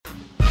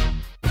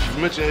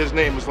mention his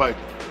name, it's like,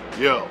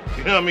 yo,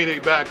 you know what I mean? They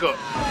back up.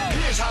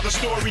 Here's how the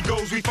story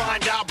goes. We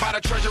find out by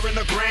the treasure in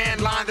the grand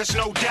line. There's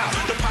no doubt.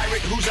 The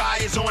pirate whose eye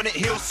is on it,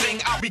 he'll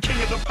sing. I'll be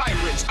king of the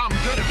pirates. I'm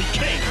gonna be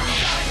king.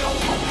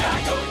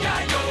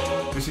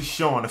 This is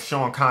Sean of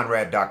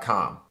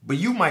SeanConrad.com. But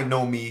you might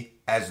know me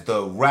as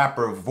the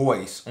rapper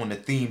voice on the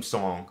theme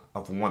song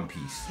of One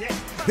Piece.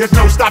 There's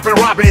no stopping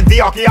Robin,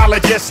 the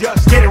archaeologist.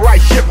 Get it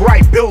right, ship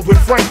right, build with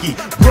Frankie.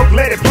 Brooke,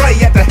 let it play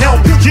at the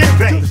helm.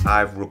 Jinbei.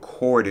 I've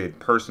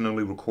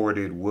personally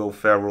recorded Will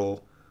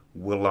Ferrell,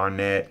 Will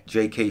Arnett,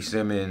 J.K.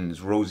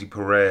 Simmons, Rosie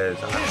Perez.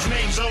 His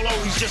name's Olo,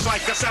 he's just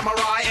like a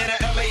samurai and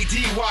a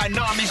L-A-D-Y.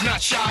 Nami's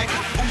not shy.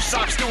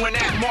 Usopp's doing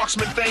that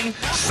marksman thing.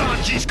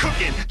 Sanji's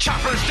cooking,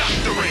 Chopper's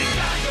doctoring.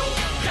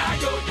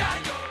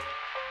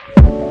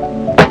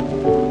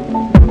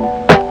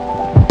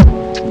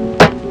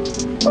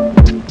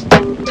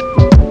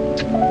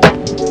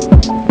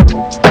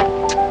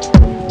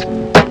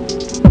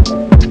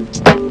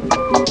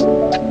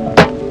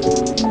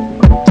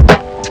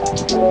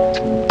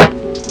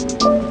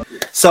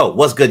 So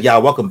what's good,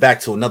 y'all? Welcome back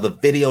to another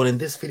video. And in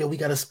this video, we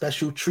got a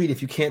special treat.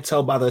 If you can't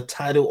tell by the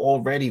title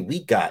already,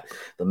 we got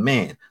the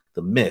man,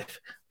 the myth,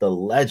 the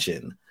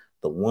legend,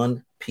 the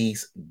One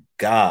Piece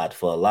god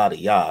for a lot of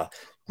y'all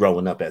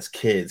growing up as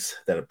kids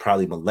that are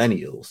probably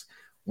millennials.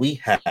 We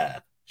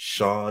have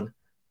Sean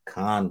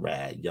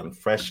Conrad, Young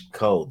Fresh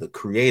Code, the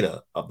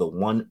creator of the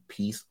One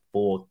Piece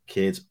for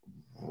Kids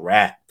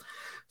rap.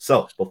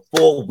 So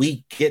before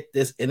we get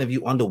this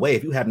interview underway,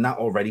 if you have not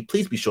already,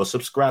 please be sure to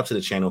subscribe to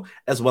the channel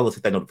as well as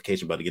hit that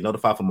notification bell to get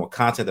notified for more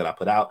content that I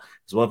put out.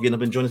 As well, if you end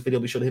up enjoying this video,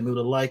 be sure to hit me with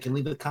a like and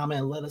leave a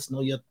comment and let us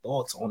know your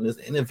thoughts on this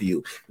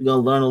interview. We're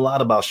going to learn a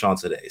lot about Sean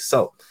today.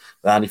 So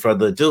without any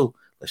further ado,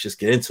 let's just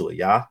get into it,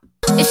 y'all.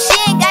 If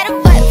she ain't got a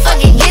butt,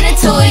 fucking get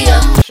into it, yo.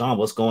 Sean,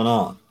 what's going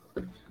on?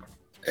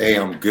 Hey,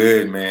 I'm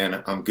good,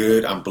 man. I'm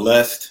good. I'm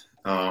blessed.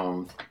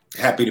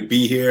 Happy to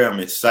be here.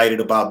 I'm excited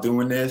about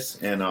doing this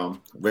and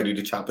ready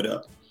to chop it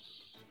up.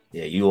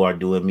 Yeah, you are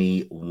doing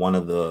me one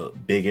of the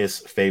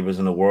biggest favors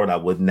in the world. I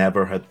would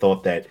never have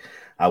thought that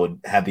I would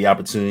have the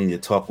opportunity to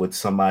talk with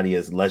somebody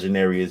as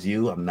legendary as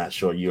you. I'm not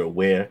sure you're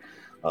aware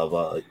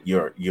of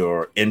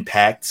your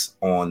impacts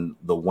on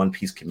the One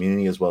Piece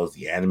community as well as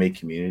the anime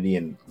community.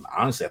 And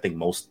honestly, I think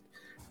most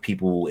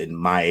people in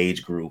my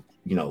age group,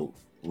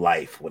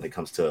 life when it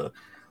comes to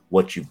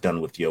what you've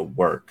done with your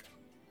work.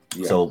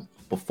 Yeah. So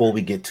before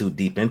we get too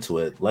deep into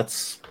it,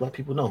 let's let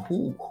people know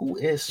who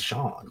is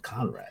Sean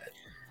Conrad.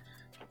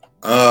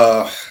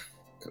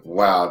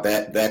 Wow,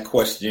 that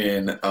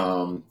question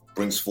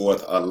brings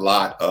forth a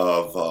lot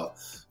of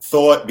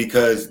thought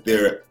because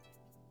there's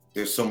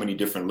so many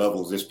different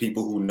levels. There's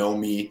people who know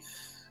me,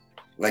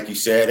 like you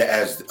said,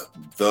 as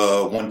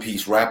the One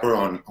Piece rapper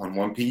on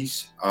One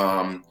Piece.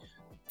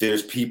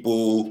 There's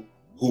people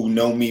who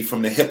know me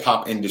from the hip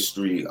hop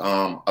industry.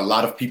 A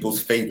lot of people's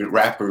favorite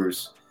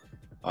rappers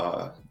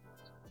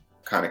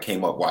kind of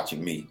came up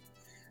watching me.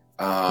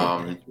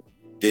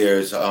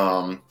 There's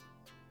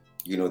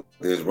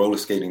there's roller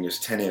skating, there's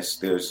tennis,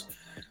 there's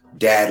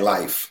dad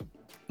life.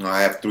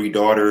 I have 3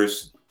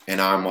 daughters, and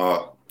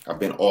I've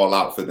been all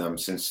out for them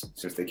since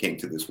they came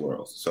to this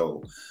world.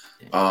 So,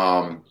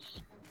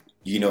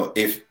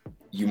 if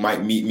you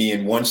might meet me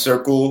in one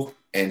circle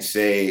and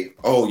say,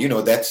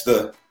 oh, that's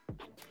the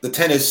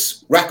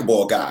tennis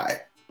racquetball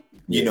guy,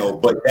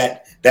 but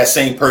that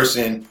same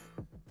person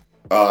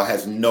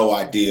has no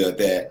idea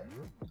that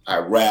I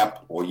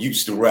rap or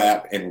used to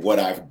rap and what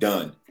I've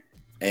done.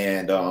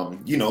 And,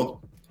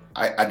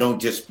 I don't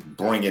just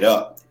bring it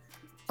up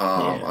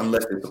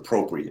unless it's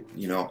appropriate,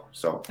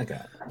 so. Okay.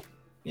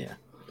 Yeah.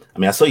 I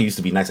mean, I saw you used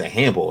to be nice at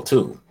handball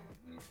too.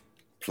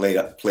 Played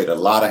a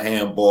lot of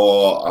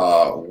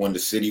handball, won the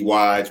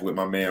citywides with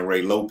my man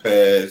Ray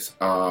Lopez,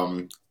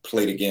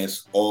 played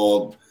against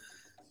all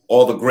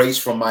the greats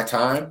from my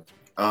time.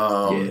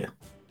 And,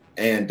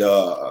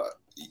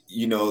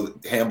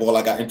 handball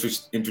I got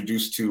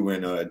introduced to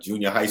in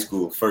junior high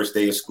school. First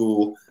day of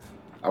school,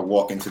 I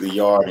walk into the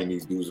yard and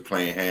these dudes are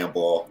playing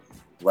handball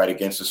right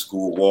against the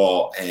school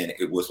wall, and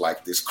it was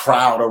like this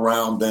crowd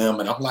around them,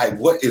 and I'm like,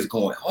 what is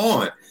going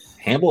on?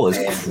 Handball is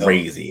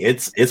crazy.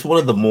 It's one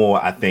of the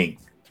more, I think,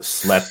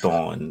 slept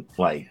on,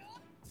 like,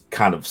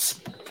 kind of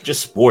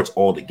just sports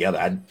altogether.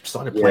 I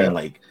started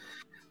playing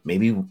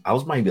maybe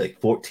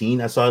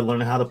 14. I started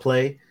learning how to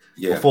play.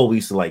 Yeah. Before we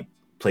used to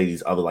play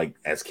these other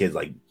as kids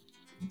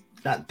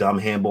not dumb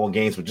handball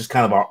games, but just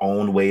kind of our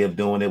own way of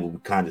doing it. We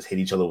kind of just hit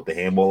each other with the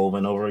handball over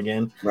and over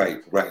again.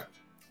 Right.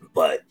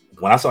 But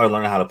when I started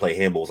learning how to play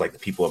handball, it was the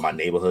people in my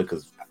neighborhood,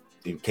 because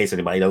in case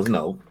anybody doesn't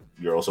know,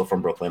 you're also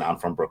from Brooklyn. I'm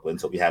from Brooklyn,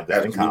 so we have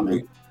that in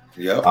common.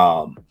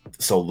 Yeah.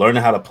 So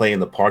learning how to play in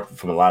the park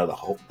from a lot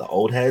of the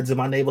old heads in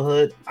my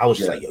neighborhood, I was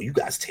just like, yo, you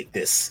guys take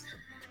this.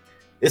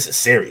 This is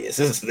serious.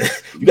 You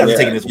guys are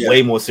taking this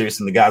way more serious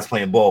than the guys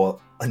playing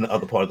ball in the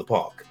other part of the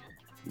park.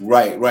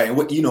 Right. And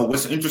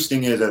what's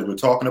interesting is, as we're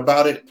talking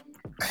about it,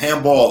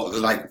 handball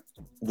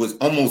was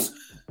almost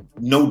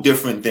no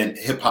different than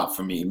hip hop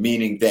for me,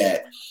 meaning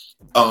that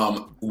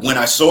when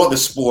I saw the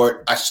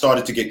sport, I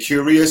started to get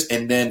curious,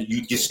 and then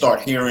you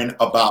start hearing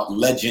about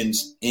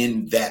legends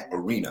in that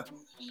arena.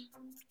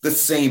 The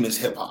same as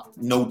hip hop,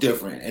 no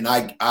different. And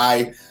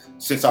I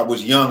since I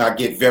was young, I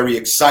get very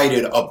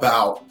excited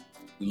about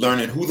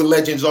learning who the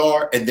legends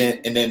are, and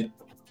then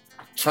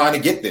trying to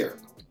get there.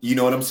 You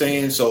know what I'm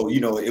saying? So, you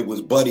know, it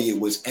was Buddy, it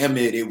was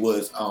Emmett, it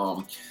was,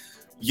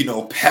 you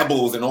know,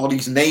 Pebbles, and all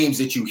these names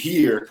that you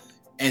hear.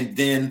 And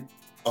then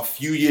a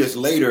few years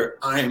later,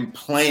 I'm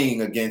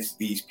playing against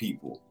these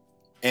people,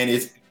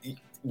 and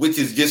which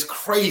is just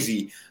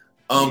crazy,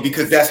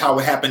 because that's how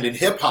it happened in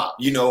hip hop.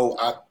 You know,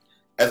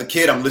 as a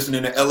kid, I'm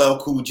listening to LL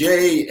Cool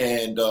J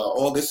and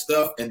all this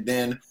stuff, and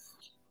then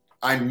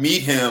I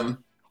meet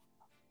him,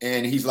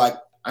 and he's like,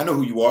 "I know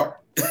who you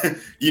are,"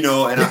 you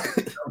know, and I'm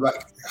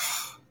like,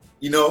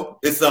 you know,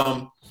 it's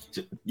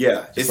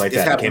yeah, it's like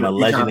that. Became a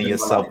legend in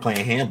yourself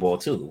playing handball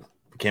too.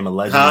 Became a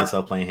legend in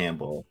yourself playing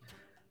handball.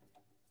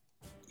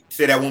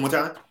 Say that one more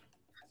time.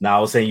 Now,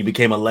 I was saying you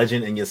became a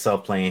legend in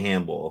yourself playing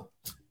handball.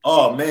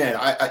 Oh man,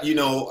 I you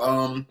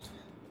know,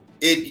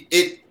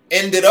 it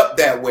ended up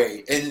that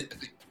way, and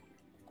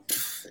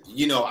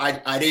you know,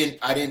 I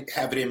didn't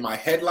have it in my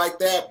head like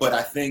that, but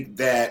I think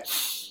that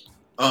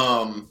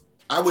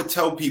I would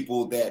tell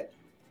people that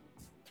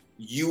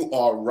you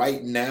are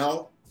right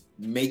now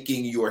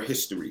making your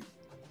history.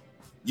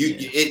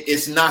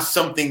 It's not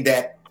something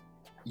that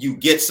you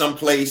get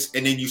someplace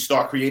and then you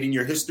start creating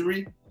your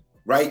history.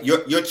 Right,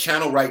 your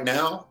channel right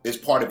now is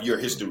part of your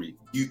history.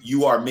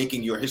 You are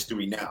making your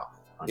history now.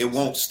 It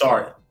won't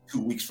start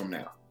 2 weeks from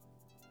now.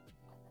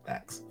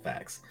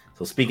 Facts.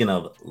 So speaking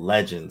of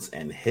legends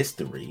and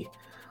history,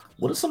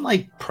 what are some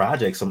like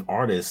projects, some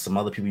artists, some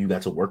other people you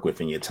got to work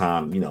with in your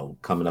time, you know,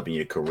 coming up in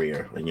your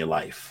career, in your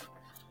life?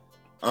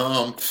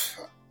 Wow,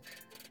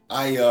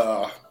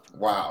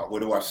 where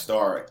do I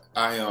start?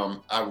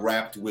 I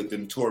rapped with the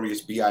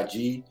Notorious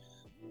B.I.G.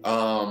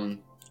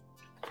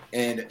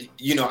 And,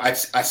 you know, I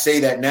say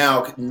that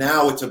now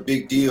it's a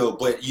big deal.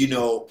 But, you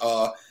know,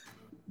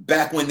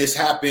 back when this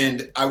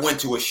happened, I went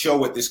to a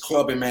show at this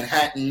club in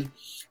Manhattan,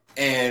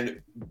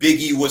 and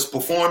Biggie was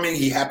performing.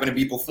 He happened to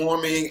be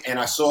performing, and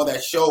I saw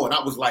that show, and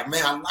I was like,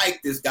 man, I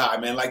like this guy,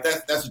 man. Like,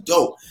 that's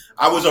dope.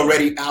 I was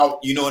already out,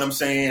 you know what I'm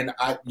saying?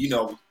 I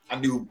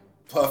knew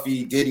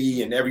Puffy,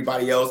 Diddy, and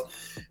everybody else.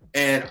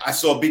 And I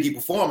saw Biggie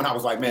perform, and I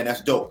was like, man,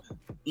 that's dope.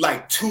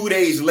 Like 2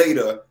 days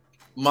later,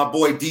 my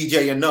boy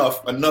DJ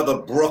Enough, another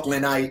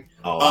Brooklynite.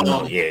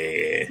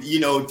 Yeah. You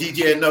know,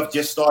 DJ Enough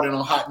just started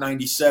on Hot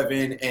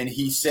 97, and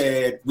he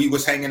said we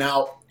was hanging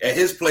out at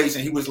his place,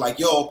 and he was like,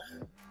 yo,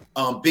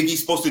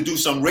 Biggie's supposed to do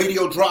some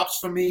radio drops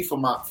for me for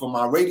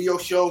my radio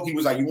show. He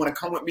was like, you want to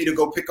come with me to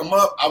go pick him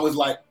up? I was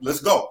like,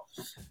 let's go.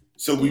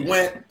 So we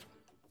went,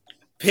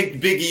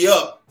 picked Biggie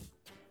up.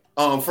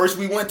 First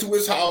we went to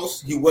his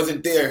house. He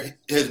wasn't there.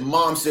 His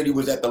mom said he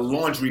was at the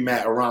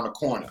laundromat around the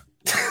corner.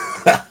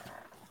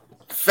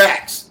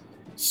 Facts.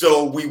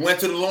 So we went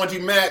to the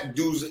laundromat.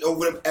 Dude's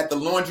over at the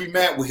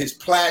laundromat with his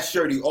plaid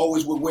shirt. He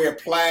always would wear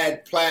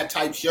plaid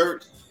type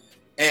shirt.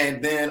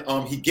 And then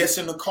he gets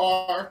in the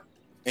car,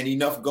 and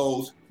Enough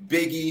goes,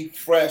 Biggie,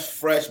 fresh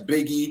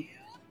Biggie.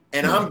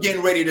 And I'm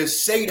getting ready to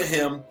say to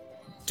him,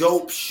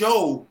 dope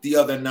show the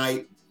other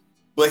night.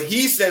 But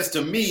he says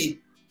to me,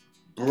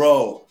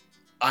 bro,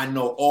 I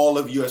know all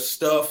of your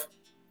stuff.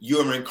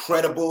 You're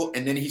incredible.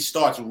 And then he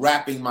starts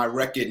rapping my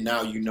record,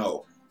 Now You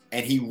Know.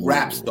 And he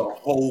raps the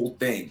whole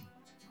thing.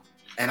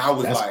 And I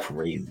was like,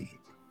 crazy.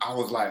 I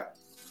was like,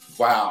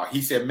 wow.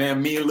 He said, man,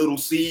 me and Little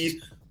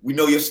C's, we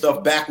know your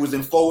stuff backwards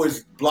and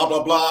forwards, blah,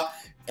 blah, blah.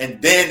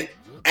 And then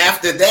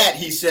after that,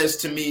 he says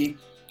to me,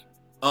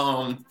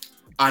 I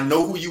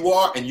know who you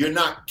are, and you're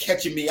not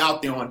catching me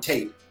out there on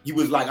tape. He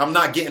was like, I'm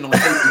not getting on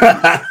tape.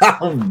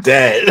 I'm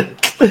dead.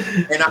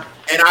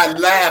 And I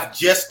laughed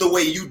just the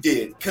way you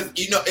did. Because,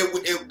 you know,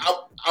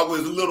 I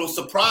was a little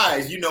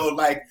surprised, you know,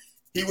 like,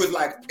 he was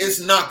like, it's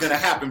not going to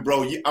happen,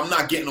 bro. I'm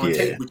not getting on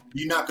tape with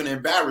you. You're not going to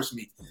embarrass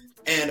me.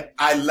 And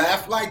I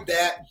laughed like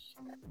that.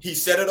 He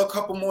said it a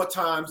couple more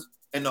times.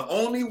 And the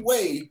only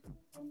way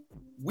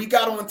we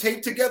got on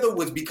tape together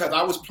was because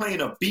I was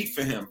playing a beat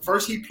for him.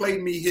 First, he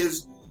played me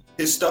his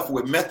stuff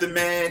with Method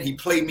Man. He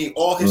played me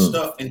all his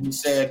stuff. And he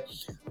said,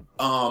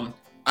 I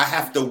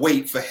have to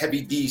wait for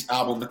Heavy D's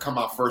album to come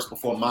out first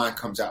before mine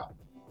comes out.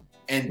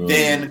 And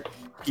then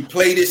he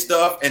played his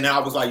stuff. And I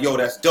was like, yo,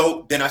 that's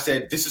dope. Then I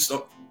said, this is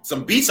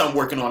some beats I'm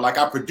working on, like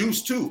I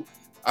produced too.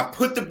 I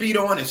put the beat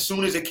on as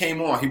soon as it came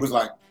on. He was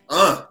like,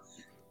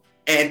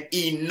 and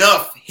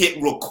Enough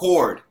hit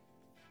record,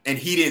 and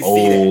he didn't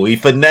see that. Oh, he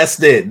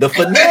finessed it. The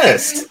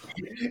finesse.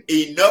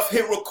 Enough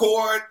hit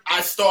record.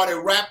 I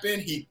started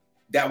rapping.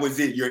 That was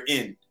it. You're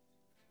in.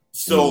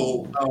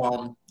 So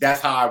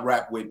that's how I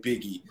rap with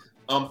Biggie.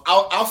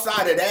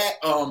 Outside of that,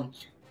 I'm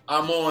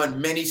on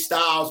Many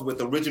Styles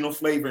with Original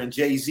Flavor and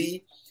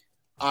Jay-Z.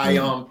 I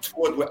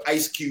toured with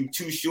Ice Cube,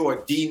 Too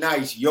Short, D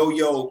Nice,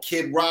 Yo-Yo,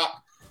 Kid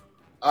Rock.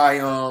 I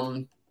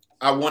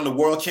won the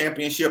World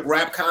Championship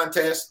rap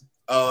contest.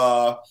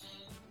 There's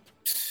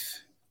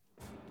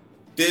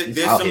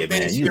some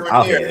things here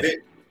and there.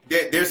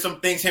 there's some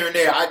things here and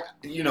there.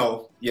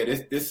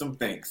 There's some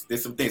things.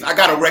 I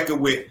got a record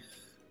with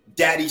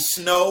Daddy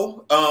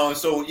Snow.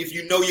 So if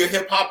you know your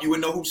hip hop, you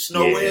would know who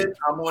Snow is.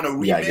 I'm on a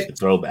remix. Yeah, get the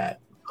throwback.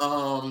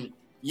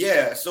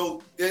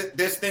 So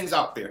there's things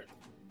out there.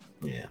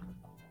 Yeah,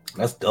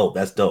 that's dope.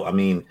 I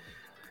mean,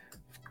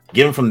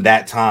 given from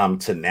that time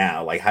to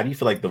now, like, how do you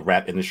feel like the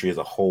rap industry as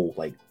a whole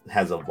like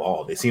has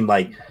evolved? It seemed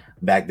like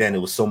back then it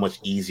was so much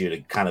easier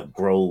to kind of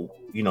grow,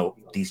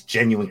 these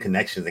genuine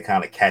connections and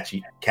kind of catch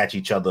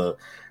each other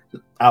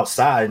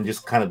outside and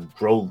just kind of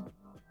grow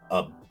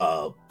a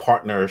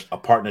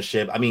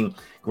partnership. I mean,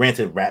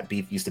 granted, rap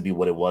beef used to be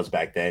what it was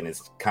back then.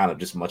 It's kind of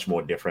just much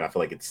more different. I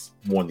feel like it's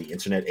more in the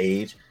internet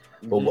age.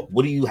 But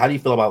how do you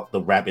feel about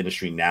the rap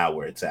industry now,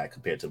 where it's at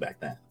compared to back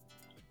then?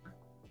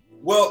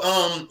 Well,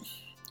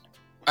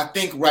 I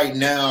think right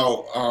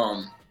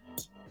now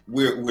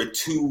we're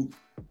too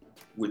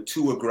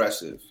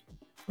aggressive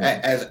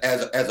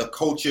as a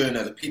culture and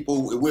as a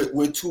people.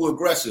 We're too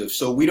aggressive,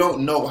 so we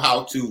don't know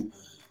how to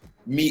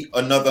meet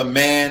another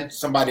man,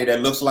 somebody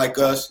that looks like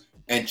us,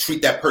 and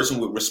treat that person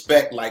with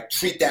respect. Like,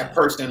 treat that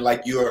person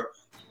like you're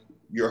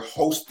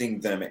hosting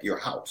them at your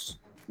house.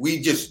 We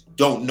just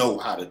don't know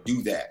how to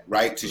do that,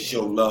 right? To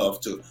show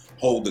love, to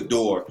hold the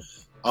door.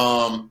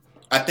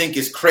 I think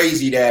it's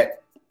crazy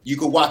that you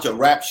could watch a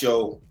rap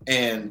show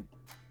and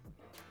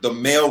the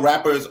male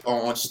rappers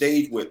are on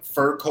stage with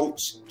fur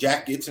coats,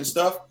 jackets, and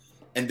stuff,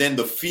 and then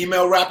the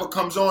female rapper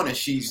comes on and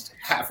she's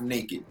half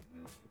naked,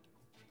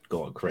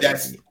 going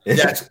crazy.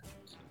 That's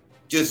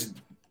just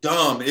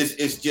dumb.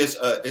 It's just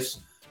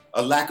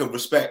a lack of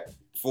respect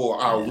for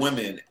our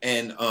women.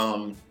 And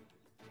I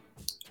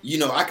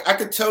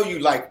could tell you,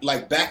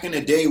 like back in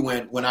the day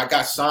when I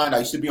got signed, I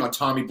used to be on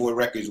Tommy Boy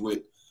Records with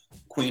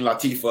Queen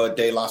Latifah,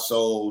 De La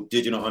Soul,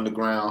 Digital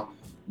Underground.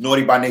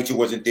 Naughty by Nature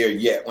wasn't there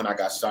yet when I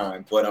got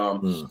signed, but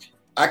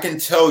I can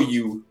tell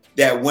you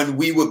that when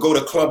we would go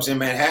to clubs in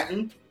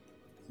Manhattan,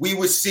 we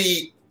would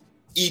see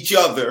each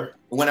other.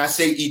 When I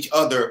say each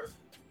other,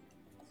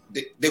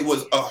 there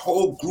was a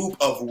whole group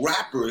of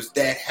rappers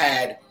that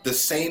had the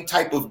same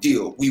type of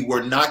deal. We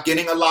were not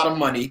getting a lot of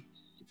money,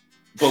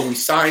 but we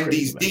signed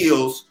these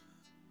deals.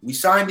 We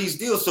signed these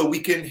deals so we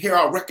can hear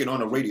our record on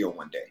the radio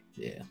one day.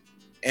 Yeah.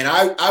 And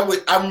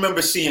I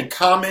remember seeing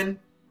Common,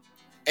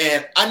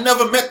 and I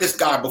never met this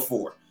guy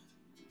before.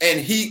 And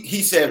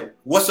he said,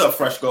 "What's up,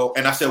 Freshco?"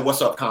 And I said,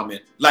 "What's up, Common?"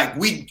 Like,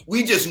 we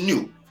just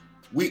knew.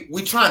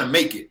 We trying to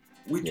make it.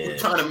 We're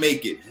trying to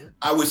make it.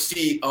 I would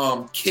see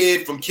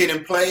Kid from Kid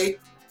and Play,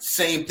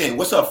 same thing.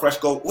 "What's up,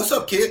 Freshco?" "What's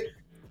up, Kid?"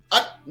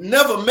 I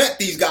never met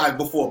these guys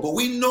before, but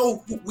we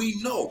know who we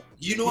know.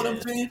 You know what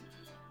I'm saying?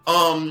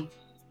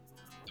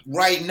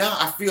 Right now,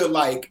 I feel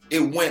like it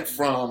went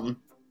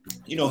from,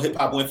 hip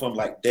hop went from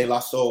like De La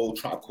Soul,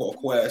 Tribe Called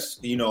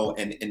Quest,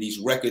 and these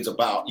records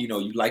about,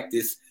 you like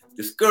this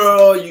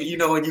girl, and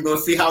you're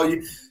gonna see how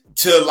you,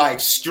 to like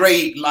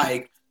straight,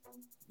 like,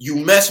 you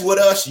mess with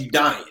us, you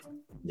dying.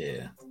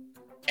 Yeah.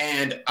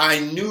 And I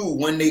knew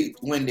when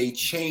they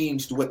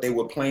changed what they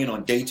were playing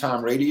on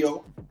daytime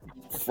radio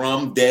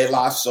from De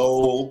La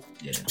Soul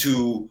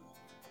to,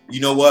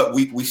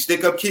 we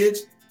stick up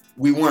kids,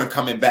 we weren't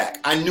coming back.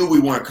 I knew we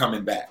weren't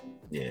coming back.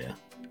 Yeah.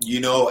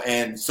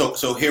 And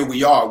so here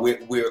we are.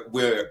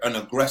 We're an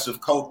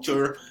aggressive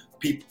culture.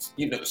 People,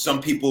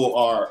 some people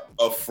are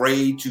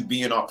afraid to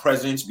be in our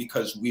presence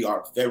because we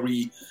are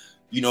very,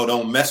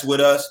 don't mess with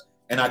us.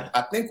 And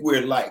I think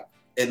we're like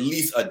at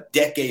least a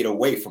decade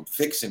away from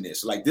fixing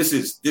this. Like, this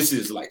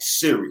is like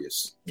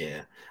serious.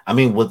 Yeah. I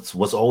mean,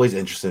 what's always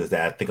interesting is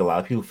that I think a lot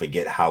of people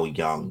forget how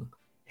young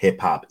hip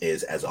hop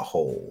is as a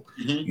whole.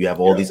 Mm-hmm. You have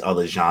all these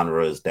other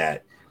genres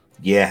that,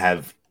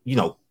 have,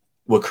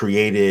 were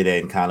created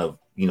and kind of,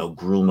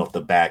 groomed off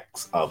the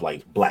backs of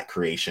like Black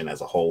creation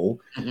as a whole.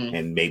 Mm-hmm.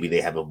 And maybe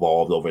they have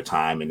evolved over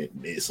time and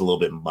it's a little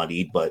bit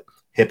muddied, but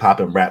hip hop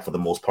and rap for the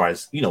most part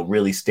is,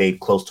 really stayed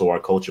close to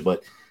our culture,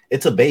 but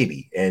it's a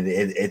baby and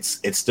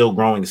it's still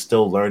growing, it's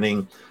still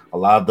learning. A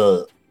lot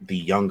of the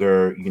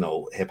younger,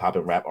 hip hop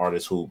and rap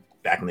artists who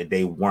back in the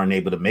day weren't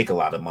able to make a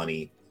lot of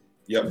money.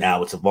 Yep.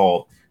 Now it's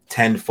evolved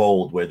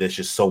tenfold where there's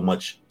just so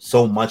much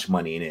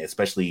money in it,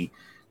 especially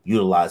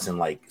utilizing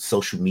like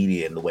social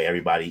media and the way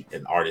everybody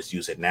and artists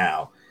use it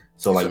now.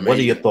 So like, what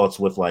are your thoughts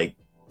with like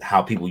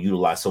how people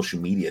utilize social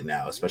media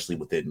now, especially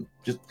within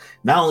just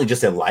not only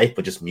just their life,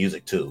 but just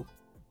music too?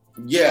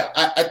 Yeah,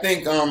 I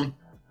think, what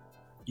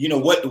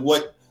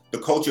the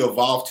culture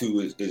evolved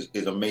to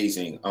is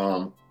amazing.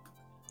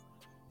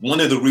 One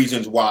of the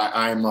reasons why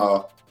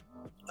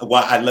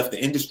why I left the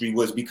industry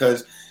was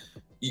because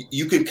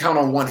you could count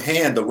on one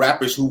hand the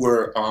rappers who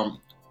were,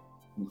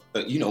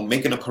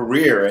 making a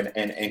career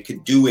and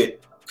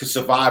could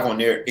survive on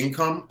their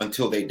income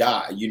until they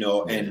die,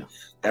 and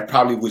that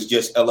probably was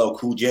just LL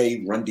Cool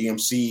J, Run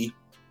DMC.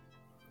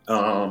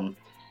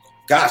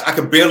 Gosh, I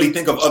could barely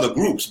think of other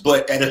groups,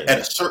 but at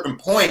a certain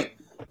point,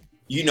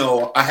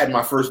 I had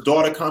my first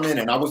daughter come in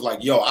and I was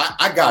like, yo,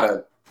 I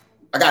gotta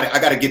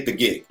get the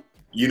gig.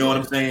 You know what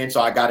I'm saying?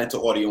 So I got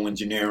into audio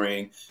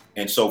engineering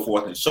and so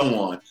forth and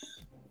so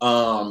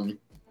on.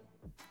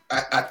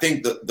 I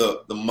think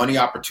the money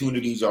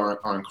opportunities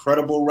are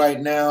incredible right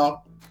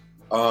now.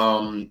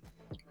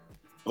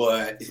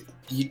 But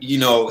you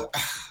know,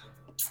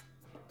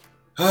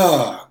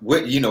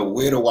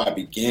 where do I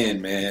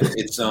begin, man?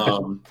 It's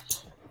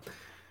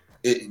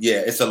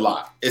it's a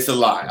lot. It's a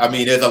lot. I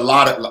mean, there's a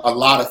lot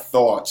of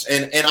thoughts,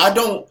 and I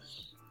don't.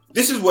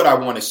 This is what I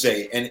want to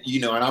say, and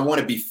and I want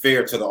to be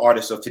fair to the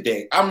artists of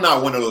today. I'm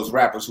not one of those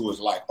rappers who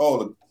is like,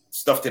 oh, the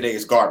stuff today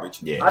is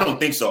garbage. Yeah. I don't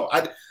think so.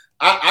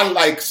 I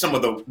like some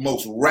of the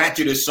most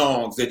ratchetest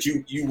songs that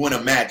you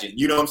wouldn't imagine.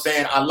 You know what I'm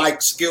saying? I like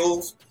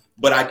Skills,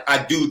 but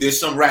there's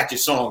some ratchet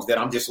songs that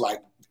I'm just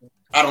like,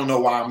 I don't know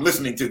why I'm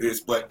listening to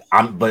this, but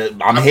I'm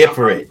here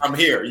for it. I'm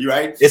here. You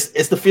right?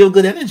 It's the feel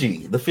good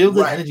energy. The feel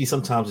good energy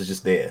sometimes is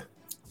just there.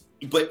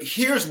 But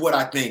here's what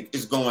I think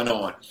is going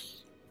on.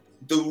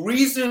 The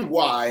reason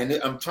why, and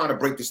I'm trying to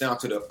break this down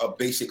to a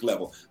basic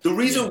level. The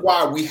reason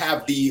why we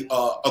have the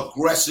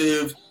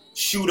aggressive,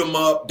 shoot 'em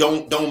up,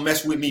 don't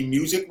mess with me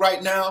music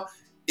right now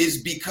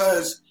is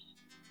because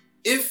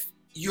if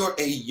you're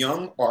a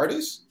young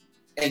artist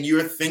and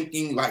you're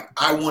thinking like,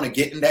 I want to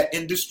get in that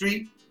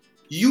industry,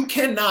 you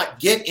cannot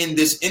get in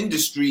this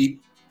industry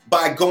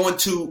by going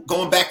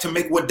back to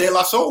make what De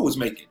La Soul was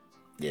making.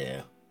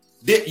 Yeah.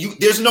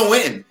 There's no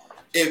end.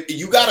 If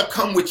you got to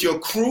come with your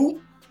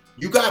crew,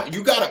 you got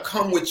to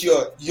come with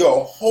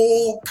your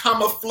whole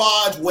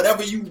camouflage,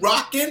 whatever you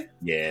rocking.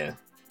 Yeah.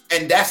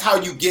 And that's how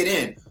you get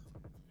in.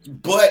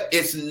 But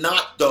it's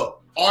not the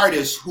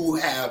artists who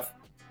have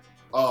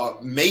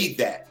made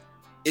that.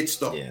 It's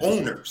the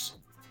owners.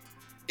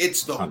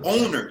 It's the 100%.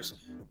 Owners,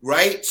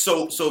 right?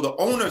 So the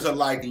owners are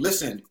like,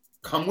 listen,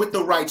 come with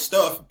the right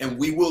stuff, and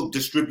we will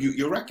distribute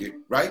your record,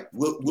 right?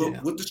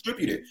 We'll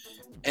distribute it,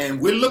 and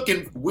we're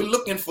looking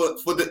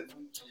for the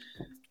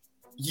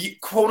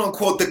quote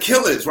unquote the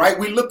killers, right?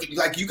 We look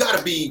like you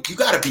gotta be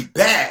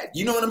bad.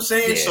 You know what I'm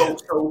saying? Yeah.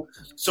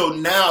 So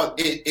now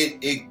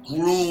it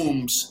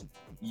grooms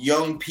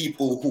young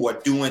people who are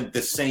doing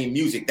the same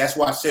music. That's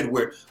why I said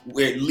we're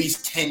at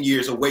least 10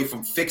 years away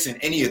from fixing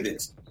any of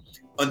this.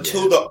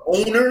 Until the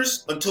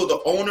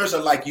owners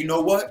are like, you know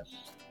what?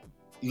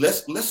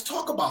 Let's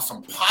talk about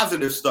some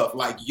positive stuff.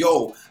 Like,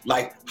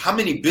 how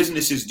many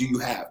businesses do you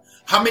have?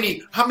 How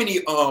many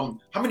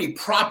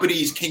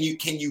properties can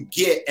you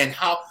get, and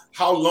how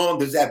long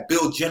does that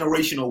build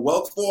generational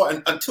wealth for?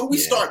 And until we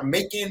start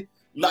making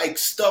like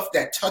stuff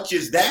that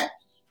touches that,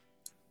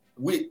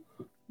 we're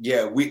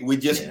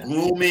just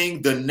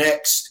grooming the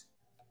next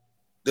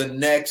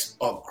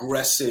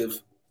aggressive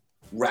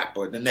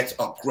rapper, the next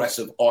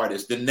aggressive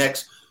artist, the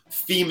next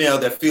female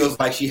that feels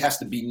like she has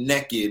to be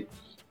naked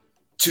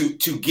to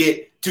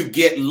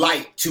get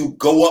light, to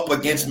go up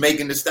against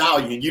Megan Thee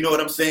Stallion. You know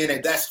what I'm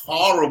saying? That's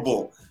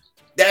horrible.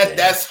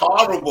 That's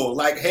horrible.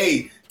 Like,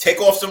 hey, take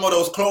off some of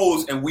those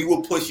clothes and we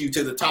will push you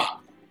to the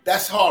top.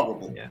 That's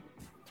horrible. Yeah,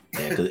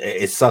 because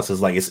it sucks.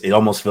 It's like it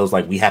almost feels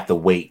like we have to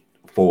wait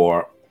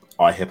for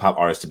our hip hop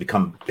artists to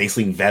become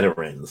basically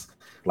veterans,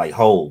 like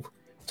Hov,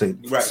 to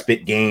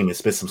spit game and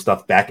spit some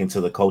stuff back into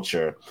the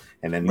culture.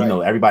 And then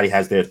everybody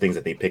has their things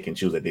that they pick and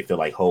choose, that they feel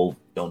like Hov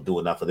don't do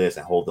enough of this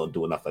and Hov don't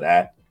do enough of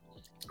that.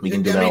 We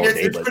can do that all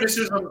day.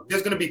 Criticism.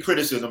 There's going to be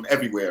criticism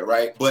everywhere,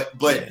 right? But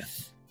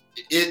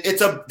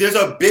there's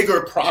a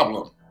bigger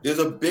problem. There's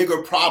a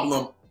bigger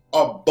problem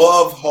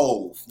above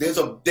Hov. There's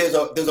a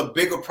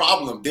bigger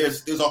problem.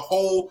 There's a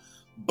whole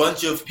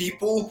bunch of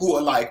people who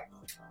are like,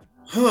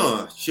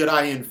 should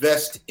I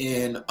invest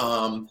in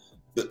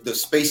the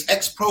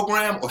SpaceX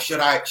program, or should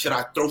I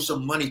throw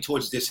some money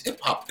towards this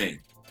hip hop thing?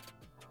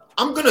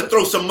 I'm gonna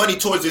throw some money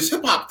towards this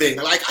hip hop thing.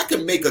 Like, I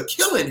can make a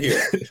killing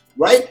here,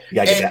 right? You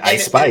gotta get that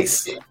Ice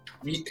Spice.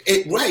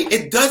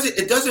 It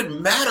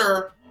doesn't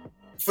matter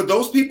for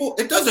those people.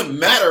 It doesn't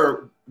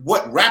matter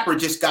what rapper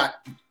just got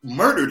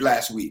murdered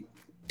last week.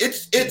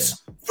 It's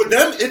for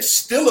them. It's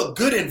still a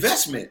good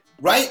investment,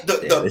 right?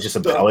 It's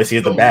just all I see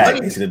is the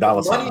bag. They see the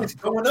dollar sign. Money is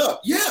going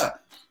up. Yeah,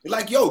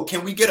 like, yo,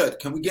 can we get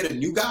a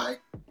new guy?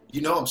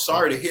 I'm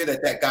sorry to hear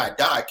that guy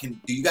died.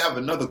 Do you have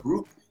another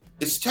group?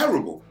 It's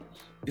terrible.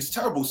 It's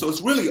terrible. So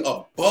it's really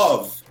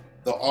above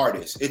the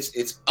artist.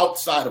 It's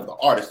outside of the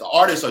artist. The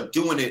artists are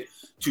doing it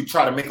to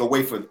try to make a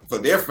way for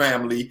their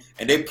family,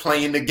 and they're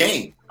playing the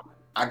game.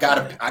 I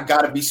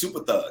gotta be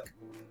super thug.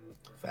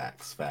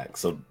 Facts.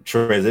 So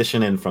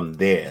transitioning from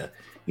there,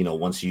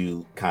 once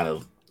you kind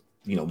of,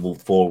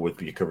 move forward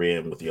with your career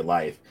and with your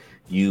life,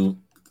 you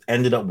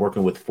ended up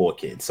working with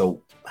 4Kids.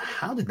 So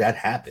how did that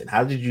happen?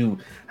 How did you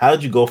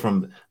go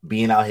from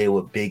being out here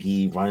with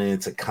Biggie, running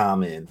into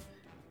Common,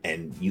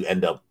 and you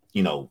end up,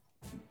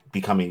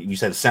 becoming, you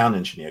said, a sound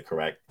engineer,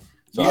 correct?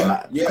 So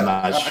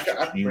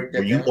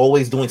were you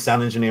always doing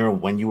sound engineering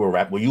when you were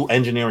rap? Were you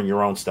engineering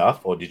your own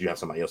stuff, or did you have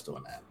somebody else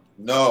doing that?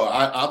 No,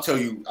 I'll tell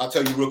you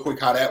real quick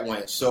how that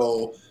went.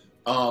 So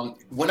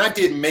when I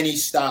did Many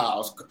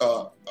Styles,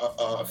 a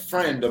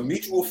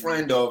mutual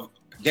friend of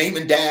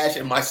Damon Dash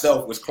and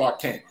myself was Clark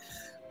Kent.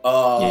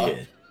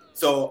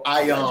 So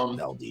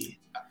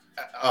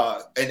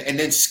and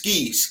then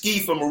Ski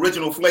from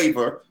Original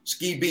Flavor,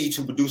 Ski Beats,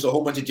 who produced a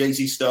whole bunch of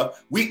Jay-Z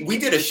stuff. We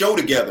did a show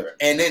together,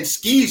 and then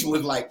Ski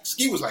was like,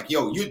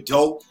 yo, you're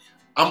dope.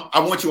 I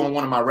want you on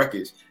one of my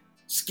records.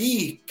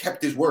 Ski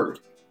kept his word,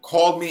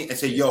 called me and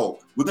said, yo,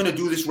 we're gonna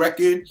do this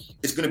record.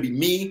 It's gonna be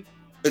me.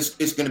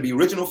 It's gonna be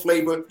Original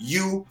Flavor,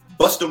 you,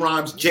 Busta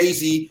Rhymes,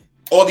 Jay-Z,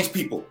 all these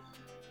people.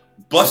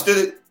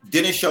 Busta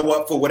didn't show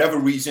up for whatever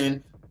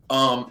reason.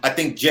 I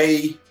think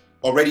Jay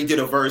already did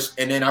a verse,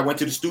 and then I went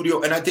to the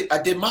studio and I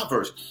did my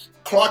verse.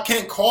 Clark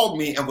Kent called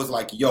me and was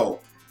like, yo,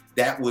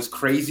 that was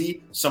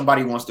crazy.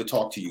 Somebody wants to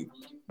talk to you.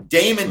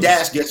 Damon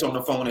Dash gets on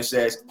the phone and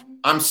says,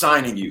 I'm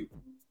signing you.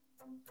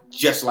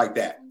 Just like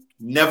that.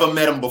 Never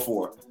met him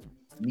before.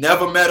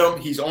 Never met him.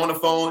 He's on the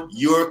phone.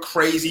 You're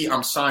crazy.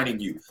 I'm signing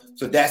you.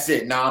 So that's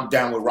it. Now I'm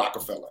down with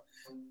Rockefeller.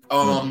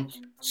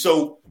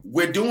 So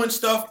we're doing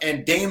stuff,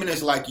 and Damon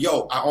is like,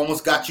 yo, I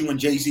almost got you and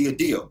Jay-Z a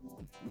deal.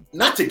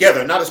 Not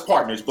together, not as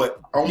partners, but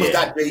I almost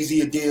got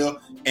Jay-Z a deal,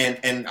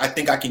 and I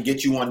think I can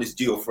get you on this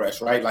deal,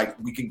 Fresh, right? Like,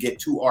 we can get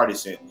 2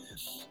 artists in.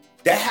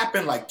 That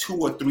happened like 2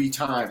 or 3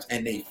 times,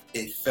 and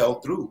it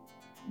fell through.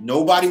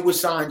 Nobody would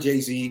sign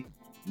Jay-Z.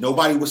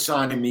 Nobody was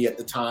signing me at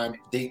the time.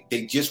 They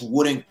just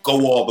wouldn't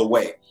go all the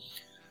way.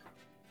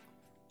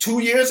 2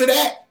 years of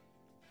that,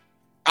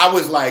 I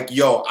was like,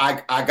 yo,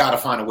 I got to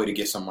find a way to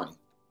get some money.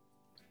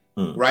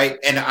 Right.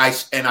 And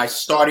I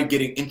started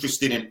getting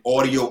interested in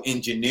audio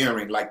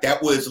engineering. Like,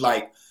 that was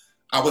like,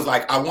 I was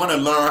like, I want to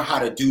learn how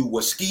to do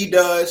what Ski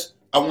does.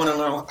 I want to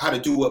learn how to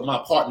do what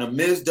my partner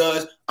Miz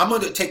does. I'm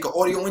going to take an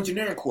audio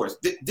engineering course.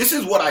 This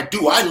is what I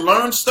do. I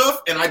learn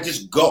stuff and I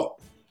just go.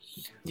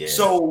 Yeah.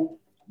 So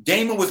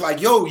Damon was like,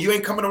 yo, you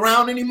ain't coming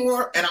around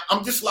anymore. And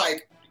I'm just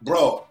like,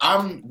 bro,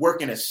 I'm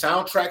working at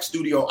Soundtrack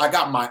Studio. I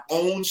got my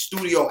own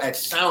studio at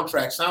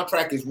Soundtrack.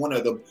 Soundtrack is one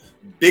of the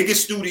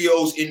biggest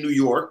studios in New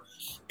York.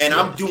 And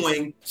I'm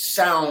doing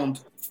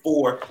sound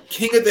for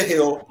King of the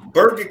Hill,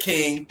 Burger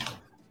King,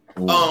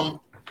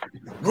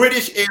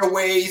 British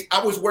Airways.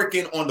 I was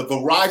working on the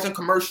Verizon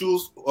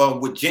commercials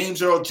with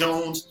James Earl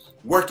Jones,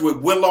 worked with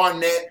Will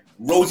Arnett,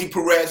 Rosie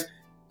Perez,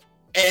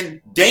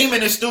 and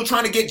Damon is still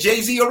trying to get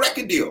Jay-Z a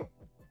record deal.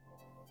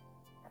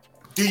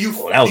 Do you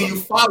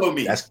follow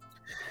me? That's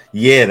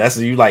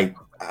you like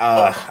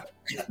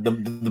the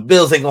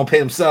bills ain't gonna pay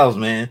themselves,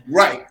 man.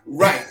 Right.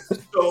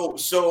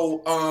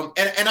 So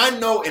and I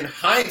know in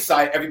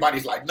hindsight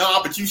everybody's like,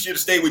 nah, but you should have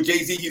stayed with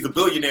Jay-Z. He's a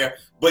billionaire.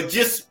 But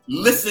just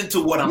listen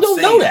to what I'm saying.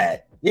 You don't know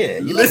that. Yeah,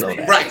 you listen, don't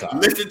know that. Right.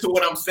 Listen to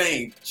what I'm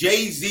saying.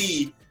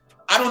 Jay-Z,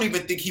 I don't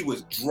even think he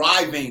was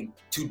driving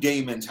to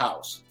Damon's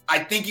house. I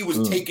think he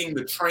was taking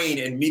the train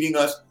and meeting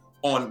us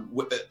on.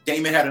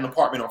 Damon had an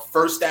apartment on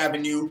First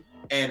Avenue,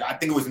 and I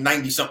think it was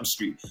 90-something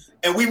Street,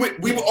 and we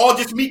would all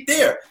just meet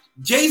there.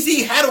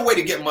 Jay-Z had a way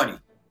to get money,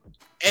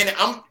 and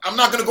I'm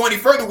not going to go any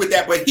further with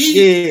that, but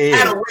he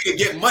had a way to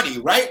get money,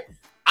 right?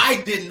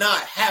 I did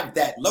not have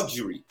that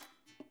luxury,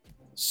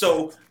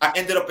 so I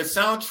ended up at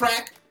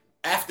Soundtrack.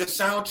 After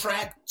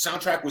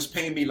Soundtrack was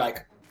paying me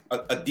like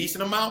a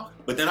decent amount,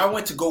 but then I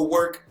went to go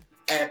work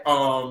at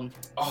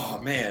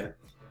Photomag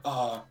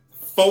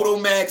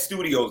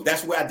Studios.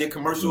 That's where I did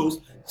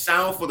commercials,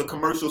 sound for the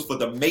commercials for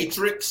The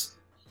Matrix,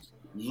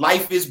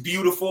 Life is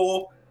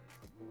Beautiful,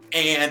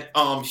 and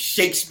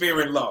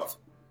Shakespeare in Love.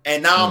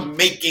 And now I'm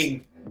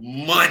making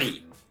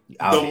money.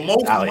 The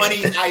most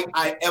money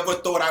I ever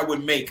thought I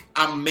would make.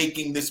 I'm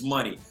making this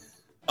money.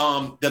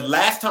 The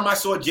last time I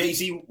saw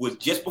Jay-Z was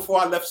just before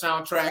I left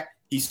Soundtrack.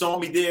 He saw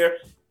me there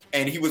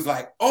and he was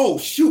like, oh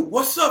shoot,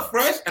 what's up,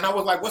 Fresh? And I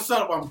was like, what's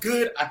up? I'm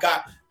good.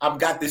 I've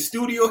got this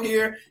studio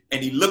here.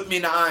 And he looked me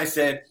in the eye and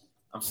said,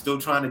 I'm still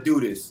trying to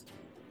do this.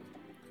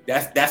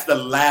 That's the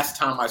last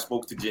time I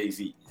spoke to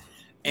Jay-Z.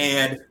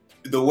 And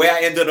the way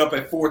I ended up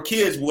at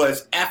 4Kids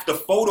was after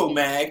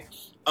Photomag,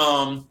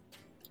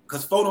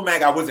 because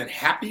Photomag, I wasn't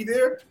happy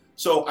there.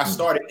 So I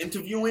started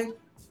interviewing.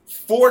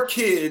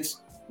 4Kids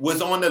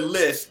was on the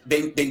list.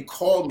 They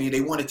called me.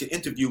 They wanted to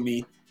interview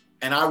me.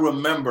 And I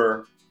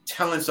remember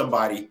telling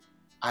somebody,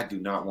 I do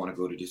not want to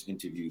go to this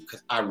interview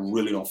because I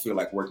really don't feel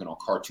like working on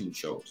cartoon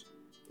shows.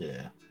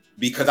 Yeah.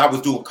 Because I was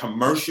doing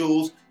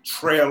commercials,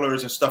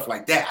 trailers, and stuff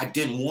like that. I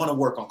didn't want to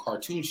work on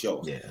cartoon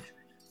shows. Yeah.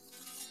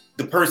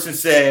 The person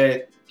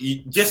said,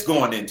 just go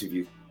on the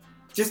interview.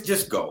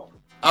 Just go.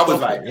 I was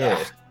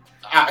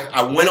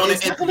I went on the interview.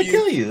 It's not going to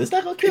kill you. It's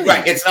not going to kill you.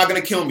 Right. It's not going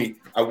to kill me.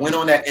 I went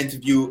on that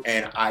interview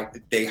and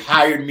they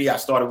hired me. I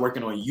started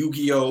working on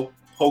Yu-Gi-Oh!,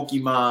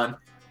 Pokemon,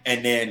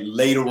 and then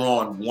later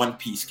on One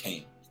Piece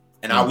came.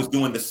 And I was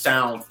doing the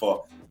sound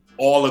for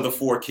all of the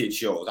 4Kids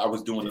shows. I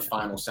was doing the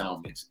final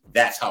sound mix.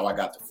 That's how I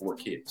got to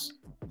 4Kids.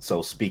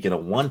 So speaking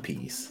of One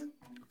Piece,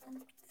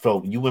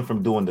 so you went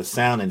from doing the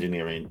sound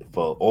engineering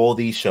for all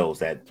these shows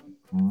that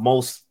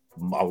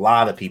a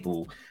lot of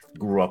people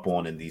grew up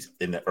on in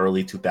the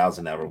early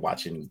 2000s era,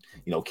 watching,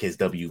 Kids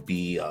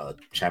WB,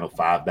 Channel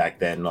 5 back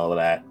then and all of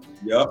that.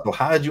 Yeah. So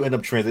how did you end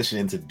up transitioning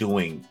into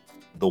doing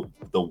the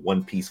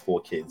One Piece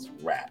 4Kids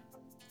rap?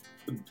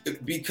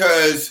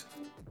 Because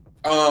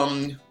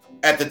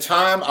at the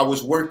time I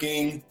was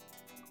working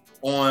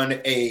on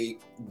a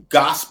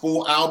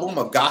gospel album,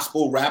 a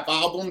gospel rap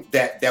album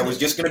that was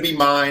just going to be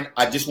mine.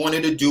 I just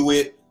wanted to do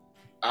it.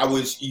 I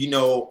was,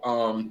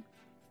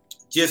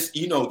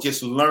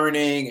 just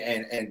learning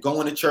and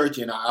going to church.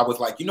 And I was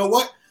like, you know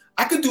what?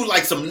 I could do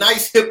like some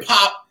nice hip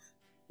hop,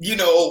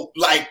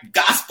 like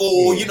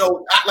gospel,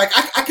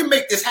 I can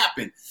make this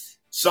happen.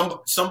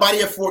 Somebody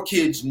at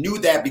 4Kids knew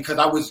that because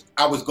I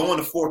was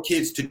going to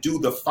 4Kids to do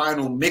the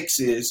final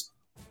mixes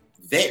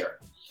there.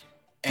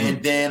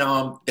 And then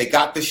they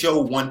got the show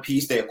One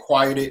Piece. They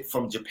acquired it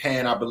from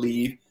Japan, I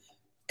believe.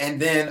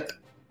 And then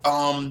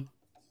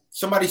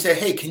somebody said,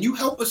 hey, can you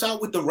help us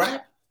out with the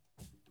rap?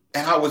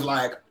 And I was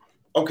like,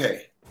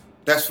 okay,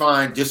 that's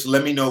fine. Just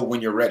let me know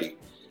when you're ready.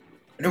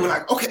 And they were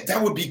like, okay,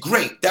 that would be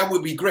great. That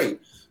would be great.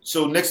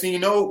 So next thing you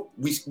know,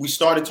 we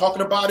started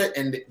talking about it,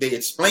 and they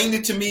explained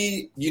it to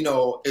me.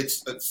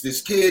 It's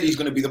this kid. He's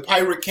going to be the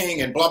Pirate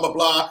King and blah, blah,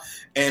 blah.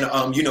 And,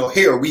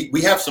 here,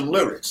 we have some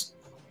lyrics.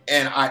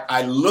 And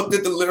I looked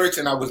at the lyrics,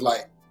 and I was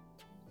like,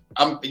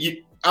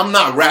 I'm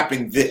not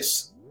rapping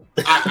this.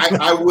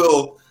 I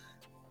will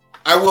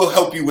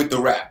help you with the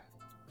rap.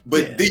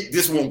 But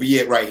this won't be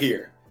it right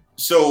here.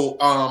 So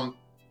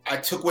I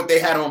took what they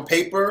had on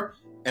paper,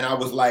 and I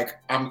was like,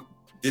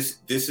 this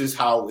is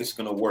how it's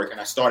gonna work. And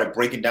I started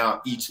breaking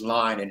down each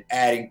line and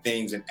adding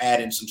things and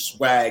adding some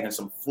swag and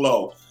some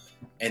flow.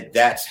 And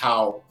that's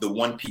how the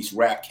One Piece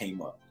rap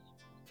came up.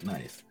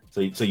 Nice.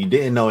 So you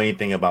didn't know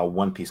anything about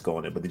One Piece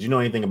going in, but did you know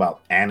anything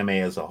about anime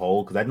as a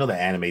whole? Because I know that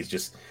anime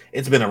is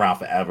it's been around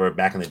forever.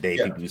 Back in the day,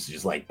 people used to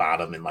just like buy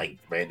them and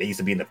they used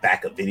to be in the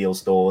back of video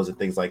stores and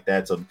things like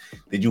that. So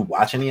did you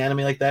watch any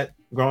anime like that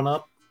growing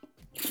up?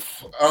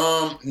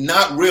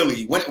 Not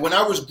really. When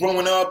I was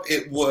growing up,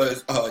 it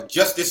was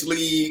Justice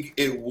League.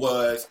 It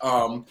was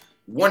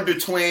Wonder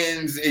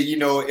Twins.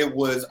 It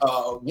was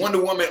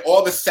Wonder Woman.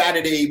 All the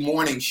Saturday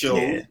morning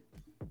shows.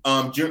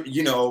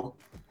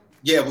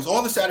 It was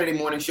all the Saturday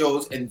morning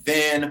shows. And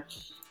then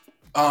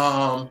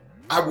I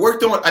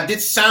did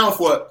sound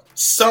for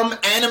some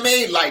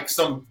anime, like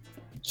some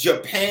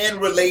Japan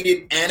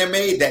related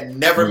anime that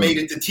never made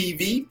it to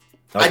TV.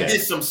 Okay. I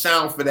did some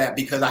sound for that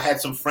because I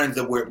had some friends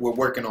that were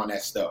working on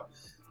that stuff.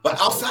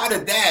 But outside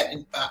of that,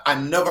 I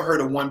never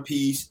heard of One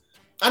Piece.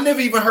 I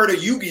never even heard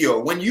of Yu-Gi-Oh!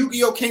 When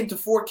Yu-Gi-Oh! Came to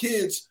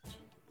 4Kids,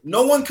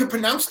 no one could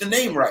pronounce the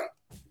name right.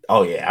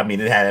 Oh, yeah. I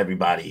mean, it had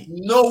everybody.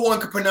 No one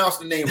could pronounce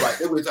the name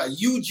right. It was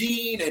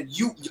Eugene and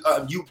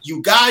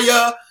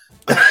Ugaya.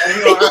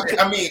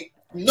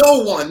 No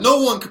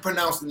one could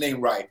pronounce the name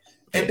right.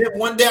 And then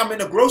one day I'm in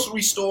a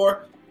grocery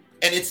store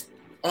and it's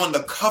on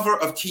the cover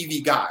of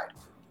TV Guide.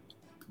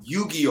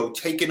 Yu-Gi-Oh!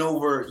 Taking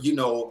over,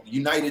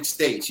 United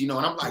States, and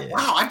I'm like,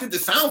 wow, I did the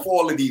sound for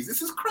all of these.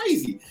 This is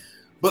crazy.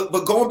 But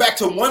going back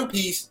to One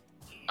Piece,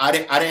 I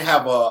didn't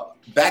have a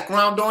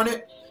background on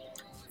it.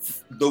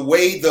 The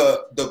way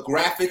the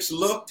graphics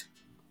looked,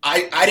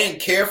 I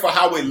didn't care for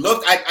how it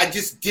looked. I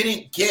just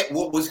didn't get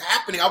what was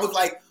happening. I was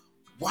like,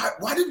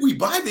 why did we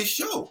buy this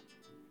show?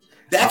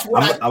 That's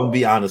what I'm gonna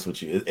be honest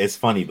with you. It's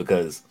funny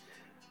because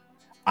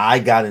I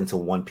got into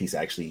One Piece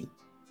actually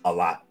a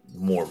lot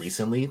more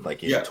recently,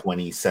 like in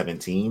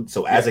 2017.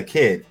 So as a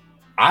kid,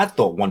 I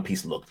thought One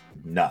Piece looked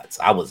nuts.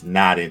 I was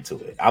not into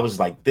it. I was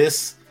like,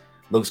 this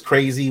looks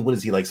crazy. What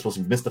is he like supposed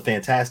to be, Mr.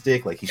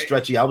 Fantastic? Like he's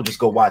stretchy. I'm gonna just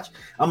go watch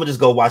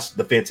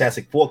the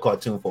Fantastic Four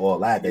cartoon for all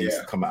that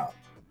used to come out.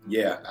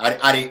 Yeah,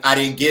 I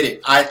didn't get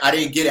it. I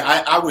didn't get it.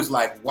 I was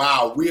like,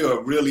 wow,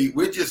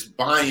 we're just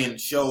buying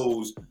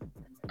shows.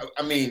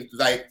 I mean,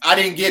 like I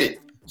didn't get it.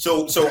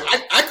 So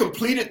I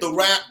completed the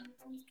rap.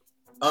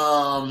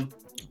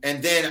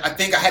 And then I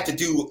think I had to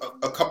do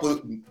a couple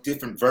of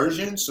different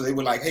versions. So they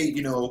were like, hey,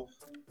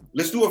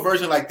 let's do a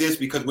version like this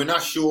because we're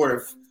not sure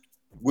if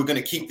we're going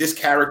to keep this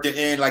character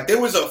in. Like there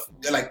was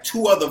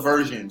two other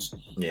versions.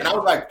 Yeah. And I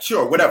was like,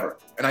 sure, whatever.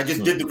 And I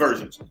just did the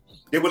versions.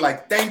 They were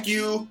like, thank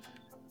you.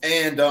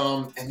 And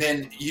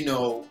then,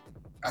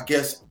 I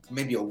guess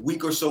maybe a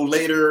week or so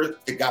later,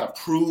 it got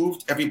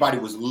approved. Everybody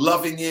was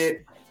loving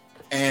it.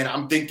 And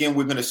I'm thinking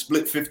we're going to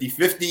split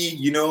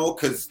 50-50,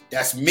 because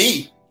that's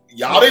me.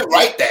 Y'all didn't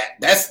write that.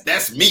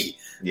 That's me.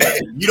 Yeah.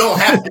 You don't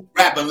have to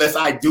rap unless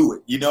I do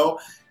it,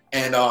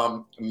 And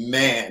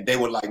man, they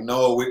were like,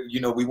 no,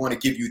 we want to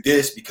give you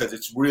this because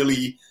it's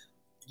really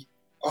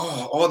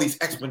all these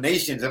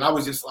explanations. And I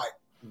was just like,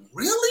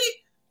 really?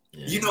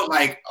 Yeah.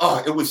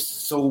 It was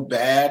so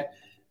bad.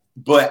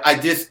 But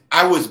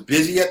I was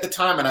busy at the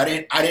time and I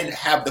didn't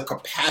have the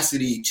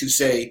capacity to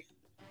say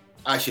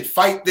I should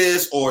fight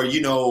this or,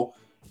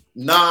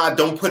 nah,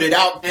 don't put it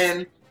out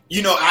then.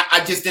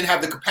 I just didn't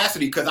have the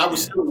capacity because I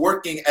was still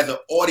working as an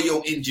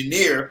audio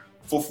engineer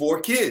for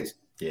 4Kids.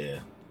 Yeah.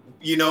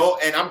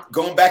 And I'm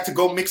going back to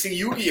go mixing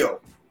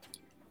Yu-Gi-Oh!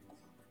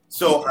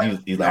 So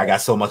he's like, I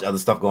got so much other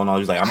stuff going on.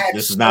 He's like,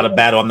 this is not a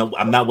battle.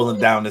 I'm not willing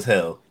down this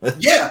hell.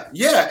 Yeah.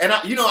 And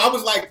I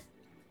was like,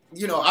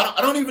 I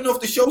don't even know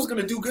if the show's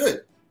going to do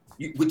good,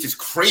 which is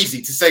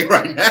crazy to say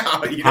right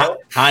now.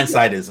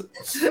 Hindsight is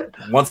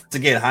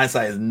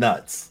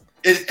nuts.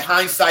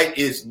 Hindsight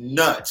is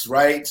nuts,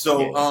 right?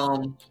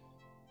 So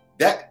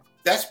that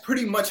that's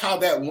pretty much how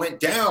that went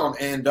down.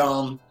 And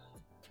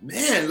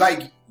man,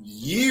 like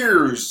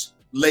years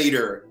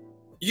later,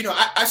 you know,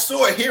 I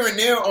saw it here and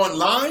there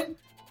online,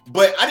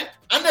 but I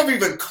never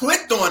even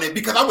clicked on it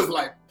because I was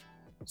like,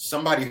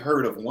 somebody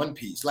heard of One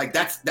Piece. Like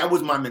that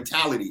was my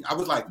mentality. I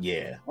was like,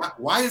 Yeah.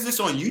 why is this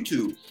on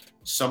YouTube?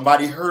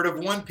 Somebody heard of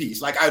One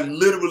Piece. Like I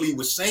literally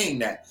was saying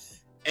that.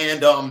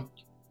 And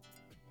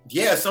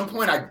yeah, at some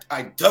point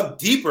I dug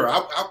deeper.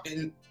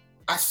 And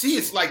I see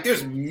it's like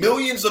there's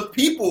millions of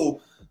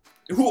people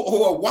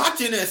who are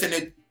watching this and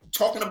they're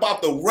talking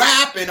about the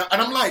rap, and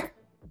I'm like,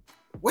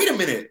 wait a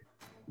minute.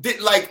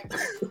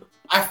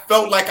 I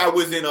felt like I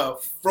was in a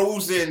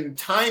frozen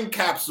time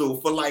capsule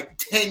for like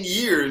 10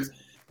 years,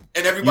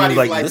 and everybody's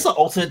like, this is an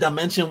alternate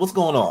dimension. What's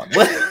going on?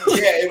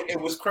 Yeah, it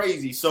was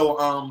crazy.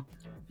 So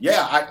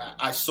yeah,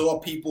 I saw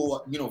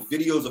people, you know,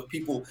 videos of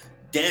people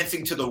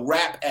dancing to the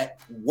rap at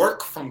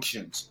work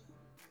functions,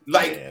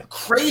 like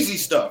crazy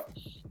stuff.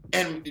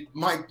 And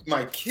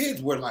my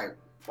kids were like,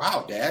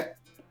 wow, Dad.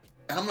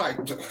 And I'm like,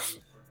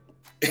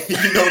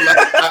 you know,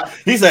 like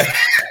he said,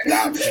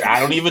 I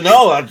don't even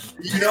know.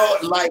 You know,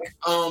 like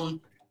I'll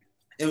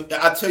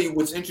tell you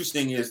what's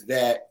interesting is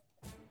that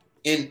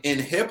in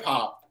hip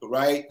hop,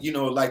 right? You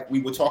know, like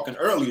we were talking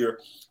earlier,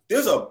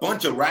 there's a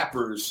bunch of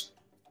rappers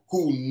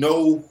who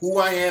know who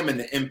I am and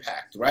the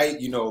impact, right?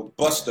 You know,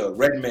 Busta,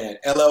 Redman,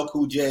 LL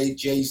Cool J,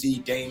 Jay-Z,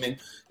 Damon.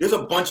 There's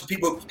a bunch of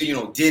people, you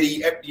know,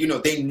 Diddy, you know,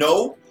 they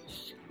know.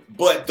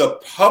 But the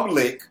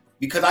public,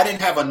 because I didn't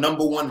have a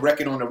 #1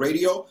 record on the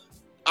radio,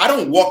 I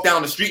don't walk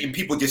down the street and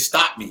people just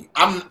stop me.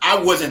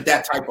 I wasn't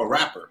that type of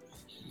rapper.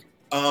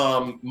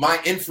 My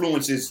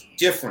influence is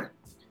different.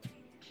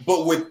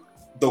 But with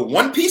the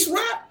One Piece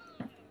rap,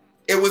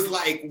 it was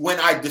like when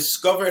I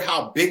discovered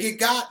how big it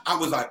got, I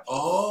was like,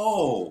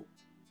 oh,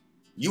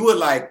 you were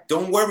like,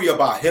 don't worry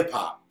about hip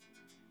hop.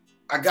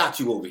 I got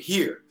you over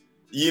here.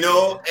 You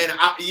know, and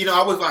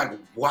I was like,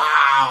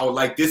 wow,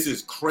 like this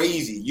is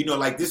crazy. You know,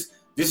 like this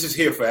is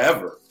here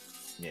forever.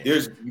 Yeah.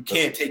 You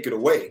can't take it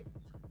away.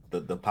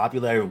 The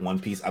popularity of One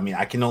Piece, I mean,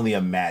 I can only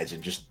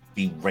imagine just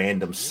the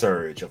random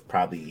surge of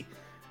probably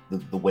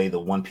the way the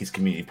One Piece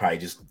community probably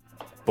just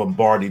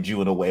bombarded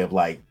you in a way of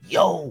like,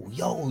 yo,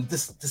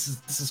 this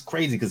is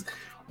crazy. Because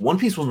One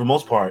Piece was, for the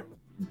most part,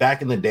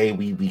 back in the day,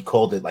 we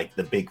called it like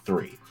the big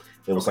three.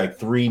 There was like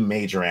 3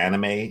 major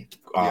anime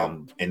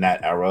in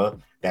that era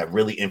that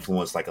really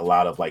influenced like a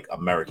lot of like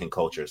American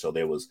culture. So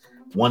there was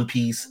One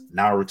Piece,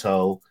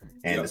 Naruto,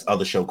 and this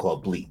other show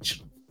called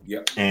Bleach.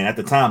 Yeah. And at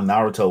the time,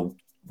 Naruto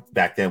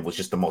back then was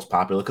just the most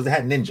popular because it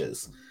had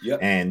ninjas. Yeah.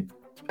 And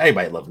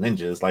everybody loved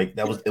ninjas. Like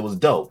it was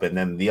dope. And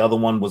then the other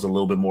one was a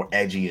little bit more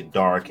edgy and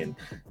dark. And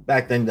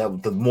back then,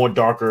 the more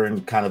darker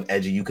and kind of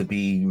edgy you could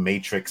be,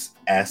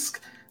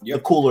 Matrix-esque, the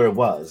cooler it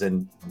was.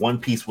 And One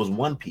Piece was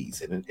One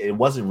Piece. And it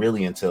wasn't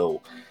really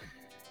until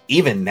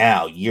even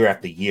now, year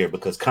after year,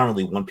 because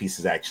currently One Piece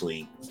is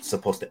actually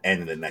supposed to end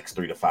in the next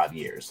 3 to 5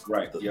 years.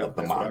 Right. The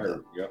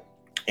manga.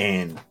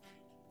 And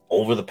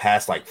over the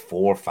past like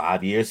 4 or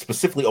 5 years,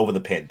 specifically over the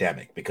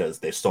pandemic, because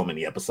there's so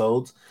many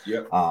episodes,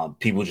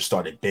 people just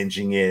started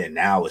binging it, and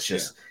now it's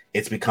just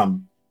it's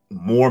become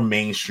more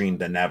mainstream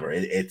than ever.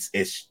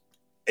 It's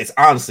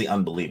honestly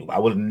unbelievable. I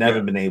would have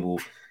never been able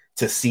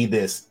to see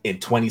this in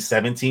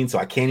 2017, so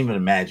I can't even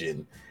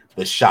imagine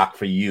the shock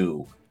for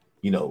you,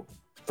 you know,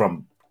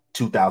 from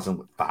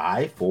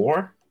 2005,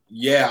 4.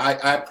 Yeah,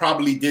 I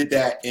probably did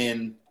that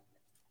in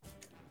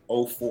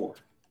 04.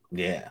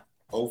 Yeah.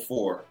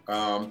 04.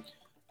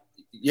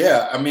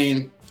 Yeah, I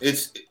mean,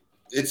 it's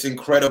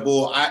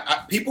incredible.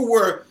 I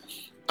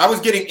was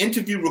getting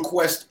interview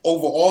requests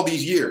over all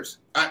these years.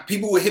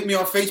 People would hit me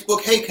on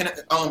Facebook, hey, can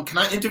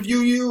I interview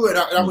you? And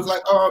I was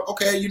like, oh,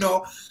 okay, you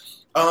know,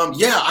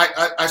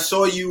 I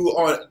saw you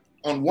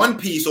on One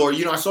Piece, or,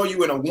 you know, I saw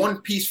you in a One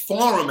Piece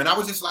forum, and I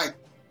was just like,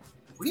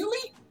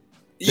 really?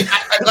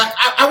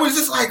 I was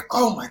just like,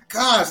 oh my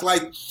gosh,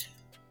 like,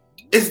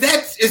 is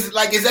that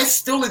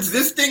still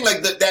existing?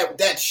 Like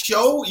that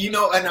show, you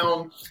know?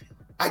 And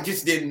I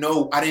just didn't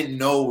know. I didn't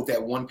know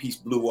that One Piece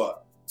blew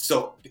up.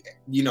 So,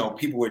 you know,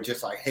 people were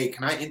just like, hey,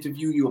 can I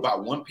interview you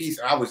about One Piece?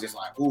 And I was just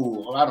like,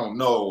 ooh, I don't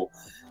know,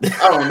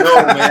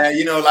 man.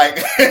 You know, like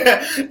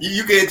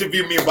you can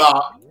interview me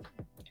about,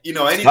 you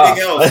know, anything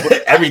else,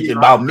 but, everything, you know,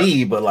 about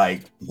me, but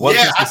like One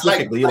Piece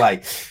specifically,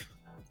 like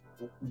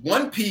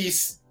One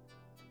Piece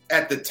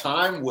at the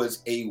time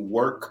was a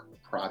work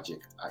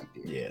project I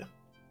did. Yeah.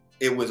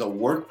 It was a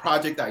work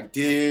project I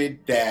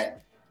did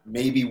that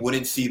maybe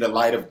wouldn't see the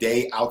light of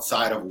day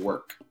outside of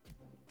work.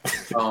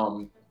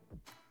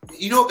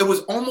 You know, it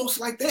was almost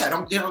like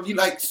that. You know, you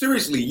like,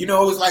 seriously, you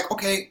know, it was like,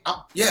 okay, I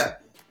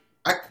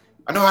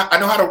know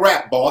how to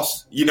rap,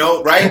 boss. You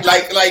know, right?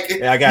 Like.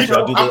 Yeah, I got you.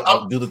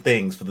 I'll do the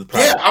things for the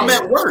project. Yeah, I'm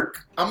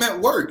at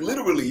work,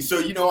 literally. So,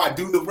 you know, I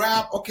do the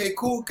rap. Okay,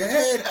 cool. Go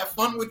ahead, have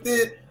fun with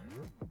it.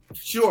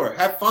 Sure,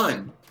 have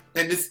fun.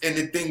 And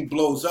the thing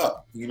blows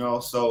up. You know,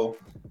 so.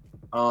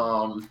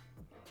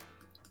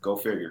 Go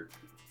figure.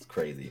 It's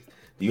crazy.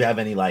 Do you have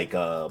any like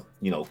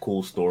you know,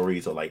 cool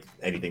stories or like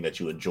anything that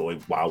you enjoy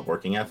while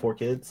working at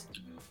 4Kids?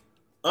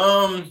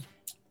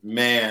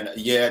 Man,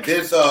 yeah,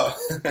 there's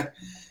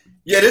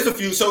yeah, there's a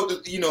few. So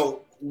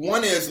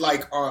one is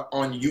like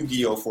on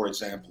Yu-Gi-Oh, for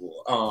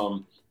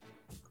example.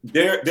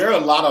 There are a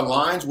lot of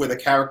lines where the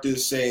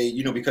characters say,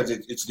 because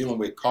it's dealing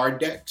with card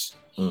decks.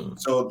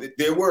 So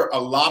there were a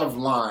lot of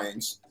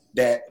lines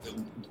that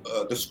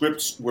the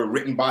scripts were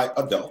written by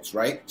adults,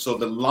 right? So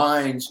the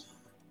lines,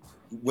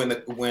 when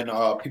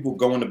people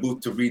go in the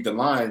booth to read the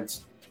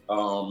lines,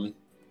 the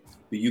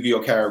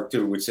Yu-Gi-Oh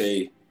character would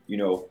say,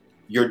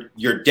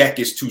 your deck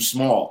is too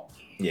small.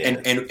 Yeah.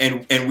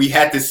 And we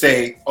had to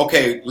say,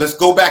 okay, let's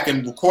go back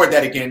and record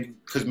that again,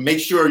 because make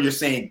sure you're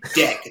saying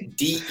deck,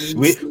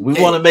 D-E-C-K. We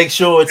want to make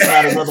sure it's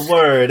not another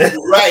word.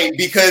 Right,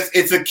 because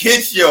it's a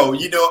kid's show,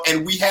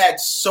 and we had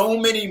so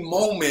many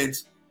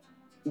moments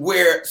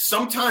where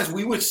sometimes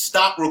we would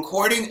stop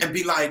recording and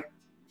be like,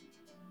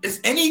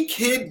 is any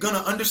kid going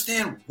to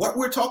understand what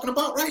we're talking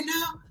about right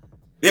now?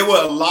 There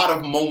were a lot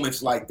of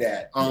moments like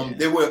that.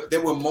 There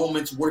were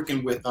moments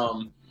working with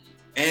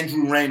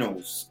Andrew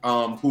Reynolds,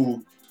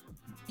 who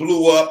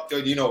blew up,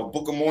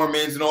 Book of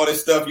Mormons and all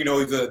this stuff.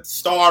 He's a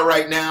star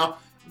right now.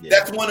 Yeah.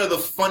 That's one of the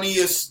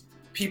funniest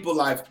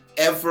people I've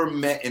ever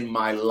met in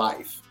my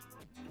life.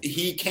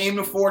 He came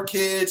to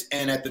 4Kids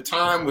and at the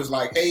time was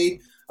like,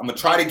 hey, I'm going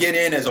to try to get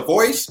in as a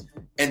voice.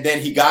 And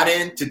then he got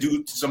in to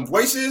do some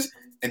voices.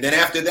 And then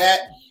after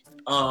that,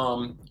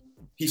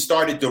 he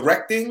started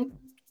directing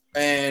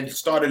and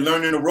started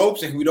learning the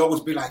ropes. And he would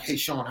always be like, hey,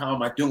 Sean, how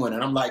am I doing?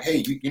 And I'm like,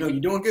 hey, you're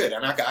doing good.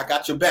 And I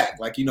got your back.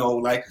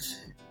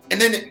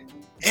 And then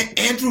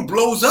Andrew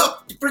blows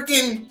up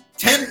freaking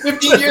 10,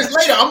 15 years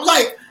later. I'm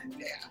like,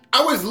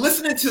 I was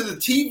listening to the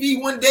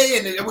TV one day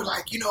and it was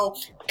like,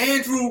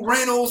 Andrew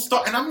Reynolds.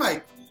 And I'm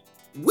like,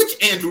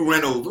 which Andrew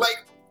Reynolds?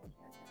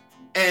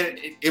 And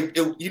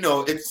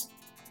it's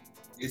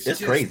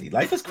just crazy.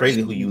 Life is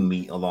crazy who you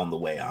meet along the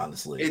way,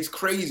 honestly. It's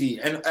crazy.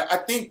 And I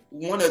think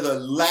one of the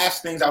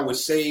last things I would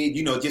say,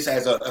 just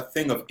as a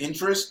thing of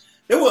interest,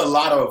 there were a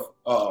lot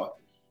of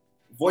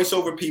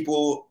voiceover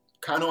people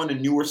kind of on the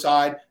newer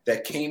side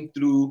that came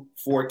through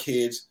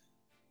 4Kids,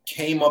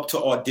 came up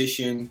to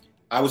audition.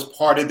 I was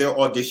part of their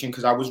audition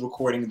because I was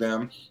recording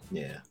them.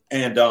 Yeah.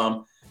 And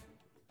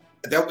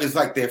that was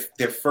like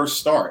their first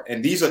start.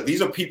 And these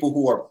are people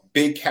who are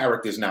big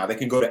characters now. They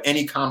can go to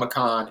any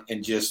Comic-Con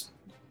and just,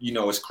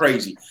 it's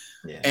crazy.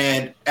 Yeah.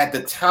 And at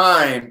the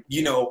time,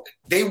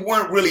 they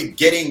weren't really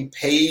getting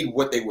paid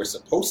what they were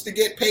supposed to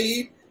get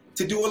paid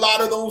to do a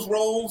lot of those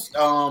roles.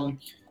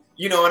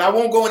 And I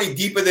won't go any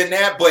deeper than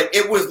that, but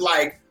it was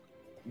like,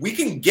 we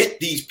can get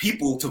these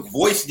people to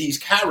voice these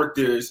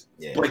characters,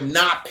 but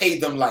not pay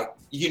them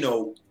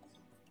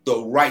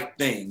the right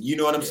thing. You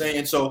know what I'm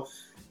saying? So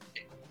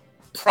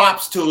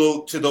props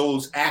to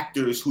those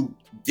actors who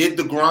did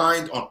the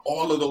grind on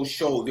all of those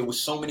shows. There were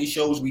so many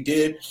shows we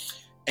did,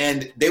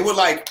 and they were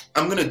like,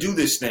 I'm going to do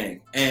this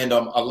thing. And a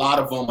lot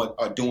of them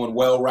are doing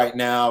well right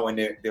now, and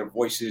their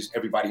voices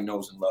everybody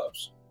knows and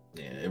loves.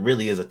 Yeah, it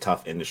really is a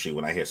tough industry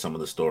when I hear some of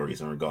the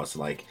stories in regards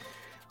to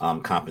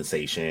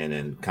compensation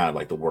and kind of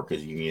like the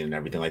workers union and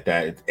everything like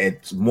that.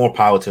 It's more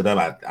power to them.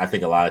 I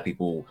think a lot of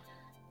people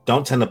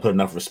don't tend to put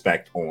enough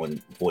respect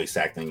on voice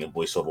acting and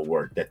voiceover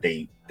work that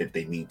they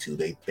need to.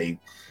 They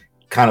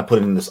kind of put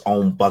it in this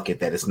own bucket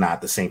that it's not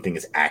the same thing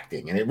as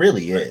acting, and it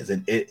really is.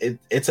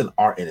 It's an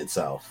art in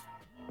itself.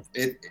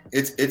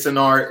 It's an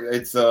art.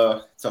 It's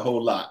a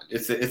whole lot.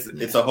 It's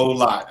a whole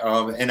lot.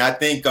 And I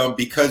think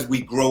because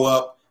we grow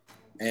up.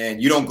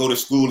 And you don't go to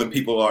school and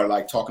people are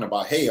like talking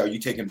about, hey, are you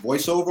taking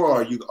voiceover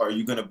or are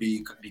you going to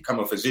become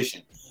a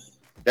physician?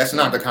 That's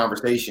not the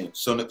conversation.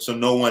 So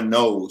no one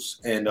knows.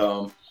 And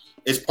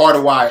it's part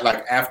of why,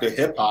 after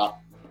hip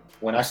hop,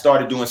 when I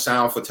started doing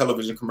sound for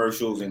television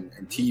commercials and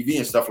TV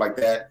and stuff like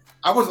that,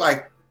 I was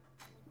like,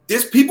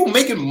 there's people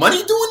making money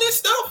doing this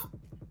stuff.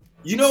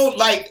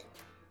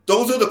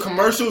 Those are the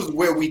commercials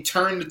where we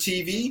turn the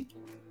TV,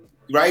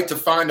 right, to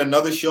find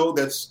another show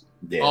that's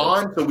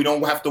on, so we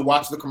don't have to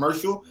watch the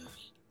commercial.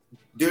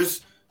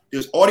 There's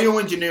audio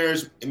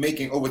engineers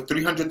making over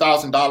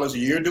 $300,000 a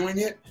year doing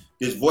it.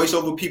 There's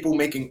voiceover people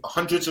making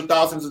hundreds of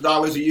thousands of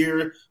dollars a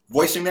year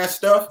voicing that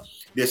stuff.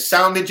 There's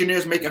sound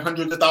engineers making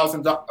hundreds of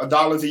thousands of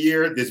dollars a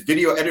year. There's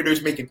video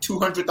editors making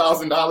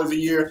 $200,000 a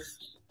year.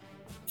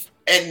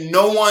 And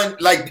no one,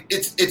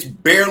 it's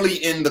barely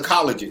in the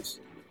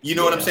colleges. You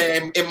know what I'm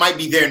saying? It might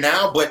be there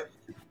now, but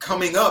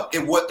coming up,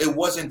 it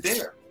wasn't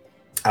there.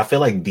 I feel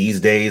like these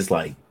days,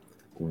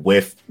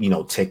 with,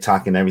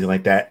 TikTok and everything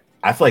like that,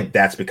 I feel like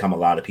that's become a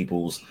lot of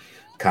people's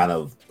kind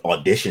of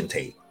audition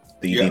tape.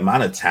 The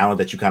amount of talent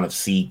that you kind of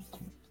see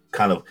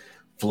kind of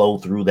flow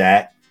through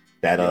that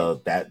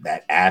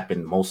app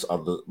and most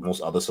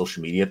other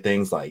social media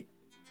things,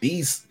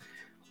 these,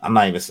 I'm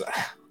not even,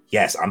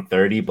 yes, I'm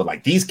 30,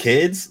 but these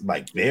kids,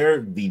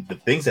 they're the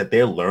things that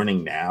they're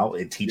learning now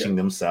and teaching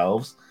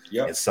themselves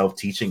and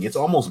self-teaching, it's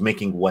almost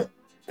making what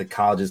the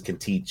colleges can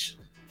teach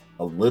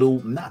a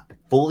little, not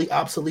fully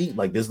obsolete.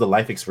 This is the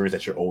life experience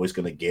that you're always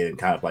going to get, and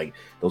kind of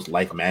those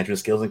life management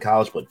skills in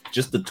college, but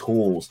just the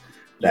tools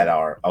that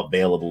are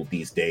available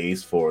these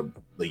days for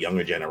the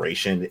younger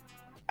generation.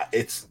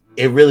 it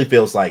really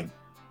feels like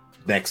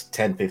next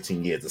 10,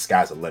 15 years, the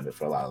sky's the limit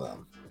for a lot of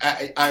them.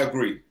 I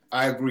agree.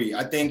 I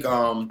think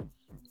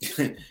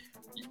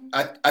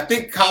I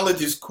think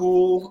college is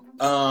cool.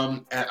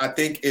 And I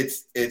think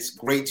it's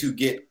great to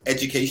get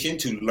education,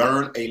 to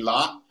learn a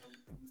lot.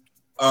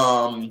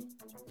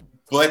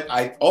 But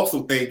I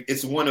also think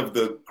it's one of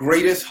the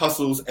greatest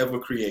hustles ever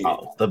created.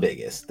 Oh, the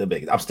biggest.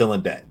 I'm still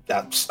in debt.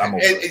 I'm over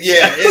it.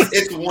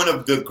 It's one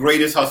of the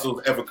greatest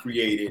hustles ever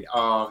created.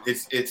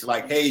 It's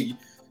like, hey,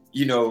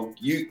 you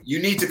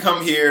need to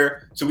come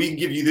here so we can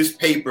give you this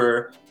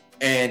paper,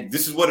 and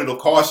this is what it'll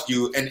cost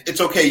you, and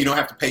it's okay. You don't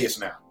have to pay us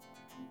now.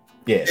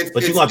 Yeah,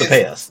 but you want to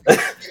pay us.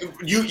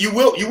 you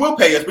will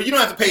pay us, but you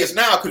don't have to pay us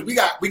now because we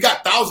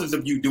got thousands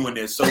of you doing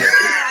this. So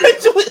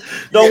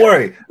don't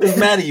worry, there's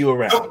mad at you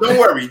around. Don't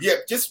worry. Yeah,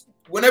 just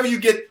whenever you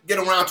get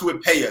around to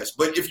it, pay us.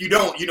 But if you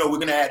don't, we're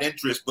gonna add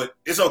interest. But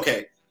it's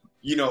okay.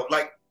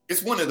 Like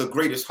it's one of the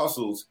greatest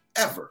hustles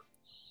ever.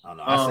 I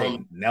know. I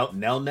say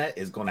Nelnet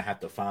is gonna have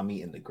to find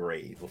me in the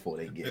grave before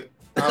they get.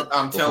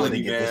 I'm telling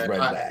you,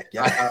 man.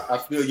 I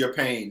feel your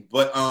pain,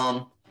 but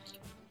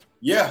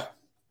yeah.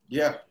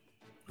 Yeah.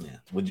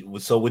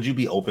 Would you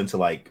be open to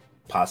like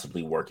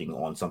possibly working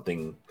on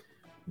something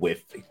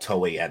with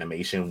Toei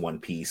Animation, One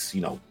Piece,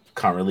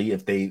 currently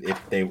if they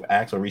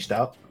asked or reached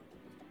out?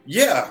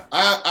 Yeah,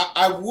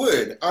 I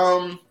would.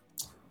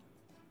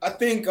 I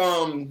think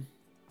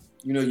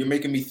you're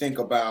making me think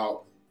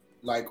about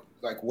like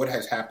what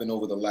has happened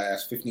over the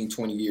last 15,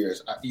 20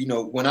 years.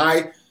 When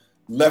I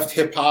left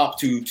hip hop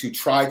to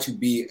try to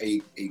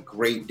be a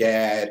great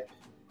dad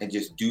and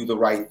just do the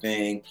right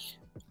thing.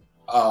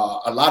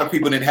 A lot of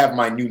people didn't have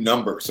my new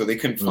number, so they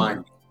couldn't find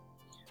me.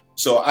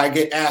 So I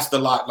get asked a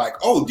lot, like,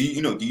 "Oh, do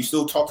you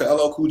still talk to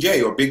LL Cool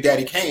J or Big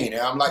Daddy Kane?"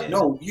 And I'm like,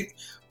 "No.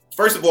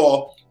 First of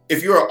all,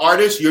 if you're an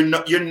artist,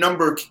 your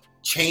number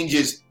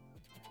changes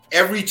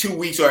every 2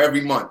 weeks or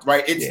every month,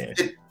 right?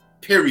 It's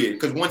period.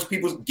 Because once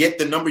people get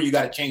the number, you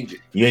got to change it.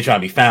 You ain't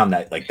trying to be found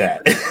like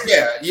that.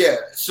 Yeah.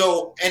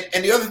 So,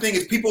 and the other thing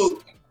is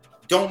people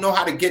don't know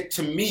how to get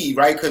to me,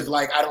 right? Because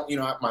like I don't,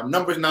 my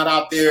number's not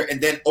out there,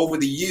 and then over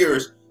the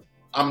years,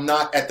 I'm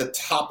not at the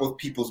top of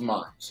people's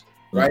minds,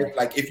 right? Mm-hmm.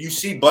 Like if you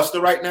see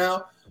Busta right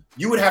now,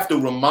 you would have to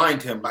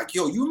remind him, like,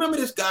 yo, you remember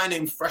this guy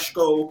named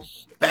Fresco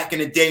back in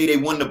the day? They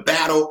won the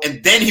battle,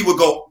 and then he would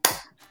go,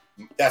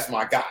 "That's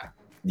my guy,"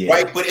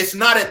 right? But it's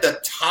not at the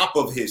top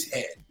of his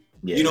head.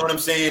 Yeah. You know what I'm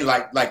saying?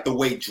 Like the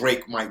way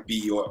Drake might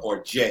be,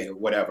 or Jay, or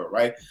whatever,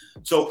 right?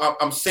 So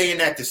I'm saying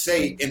that to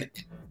say, and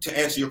to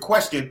answer your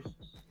question,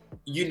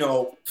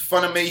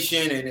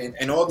 Funimation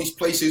and all these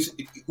places,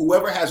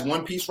 whoever has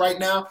One Piece right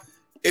now.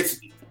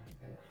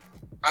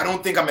 I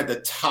don't think I'm at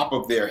the top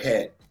of their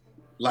head.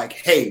 Like,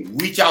 hey,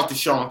 reach out to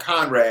Sean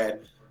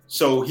Conrad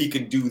so he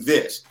can do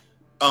this.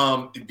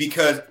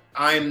 Because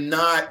I'm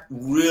not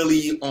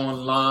really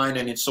online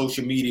and in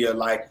social media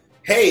like,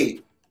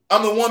 hey,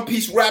 I'm the One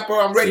Piece rapper.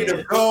 I'm ready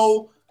to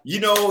go.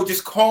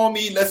 Just call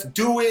me. Let's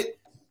do it.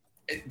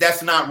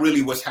 That's not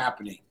really what's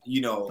happening,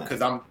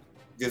 because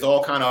there's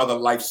all kind of other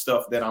life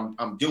stuff that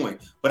I'm doing.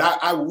 But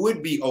I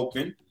would be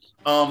open.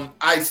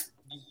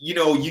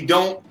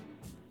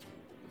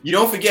 You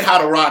don't forget how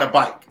to ride a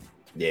bike.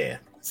 Yeah.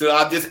 So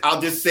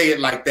I'll just say it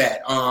like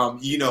that.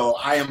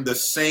 I am the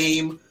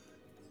same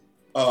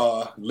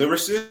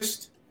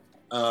lyricist.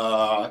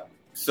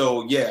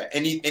 So yeah,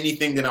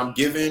 anything that I'm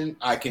given,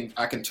 I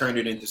can turn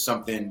it into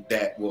something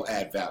that will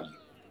add value.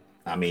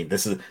 I mean,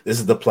 this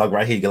is the plug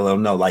right here. You gotta let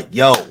them know, like,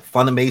 yo,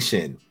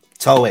 Funimation,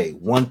 Toei,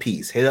 One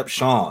Piece, hit up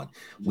Sean.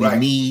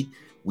 We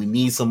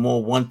need some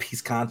more One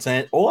Piece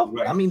content. Or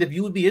I mean, if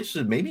you would be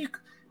interested, maybe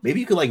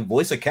you could like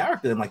voice a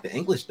character in like the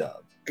English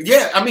dub.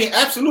 Yeah, I mean,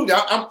 absolutely.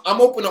 I'm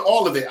open to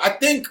all of it. I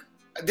think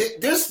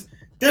there's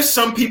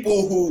some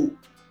people who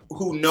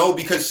know,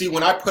 because see,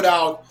 when I put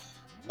out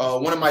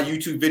one of my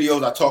YouTube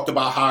videos, I talked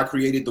about how I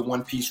created the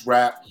One Piece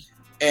rap,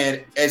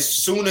 and as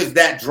soon as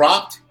that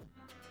dropped,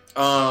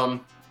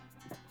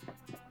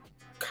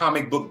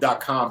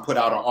 comicbook.com put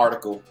out an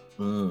article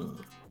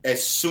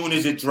as soon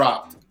as it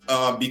dropped,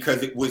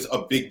 because it was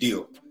a big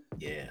deal.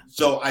 Yeah.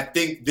 So I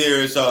think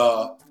there's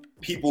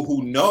people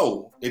who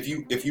know, if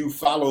you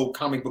follow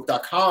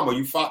comicbook.com or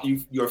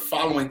you're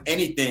following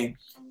anything,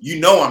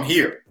 I'm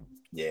here.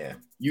 Yeah.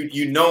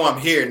 I'm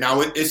here.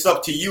 Now it's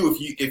up to you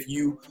if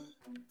you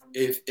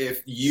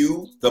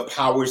the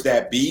powers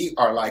that be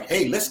are like,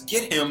 hey, let's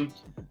get him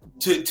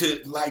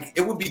to like,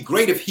 it would be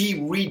great if he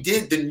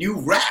redid the new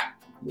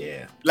rap.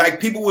 Yeah. Like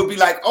people would be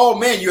like, oh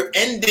man, you're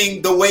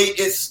ending the way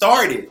it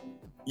started,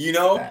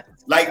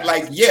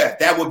 Like, yeah,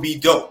 that would be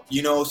dope,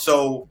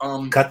 So,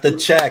 cut the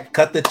check,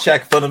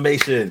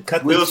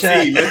 Funimation. We'll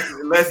see.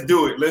 Let's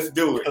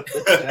do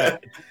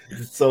it.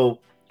 So,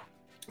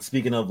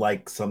 speaking of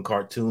like some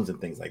cartoons and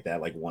things like that,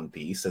 like One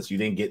Piece, since you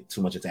didn't get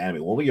too much into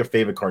anime, what were your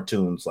favorite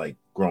cartoons like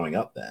growing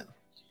up then?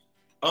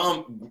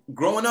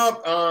 Growing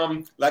up,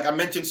 like I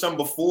mentioned some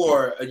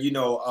before,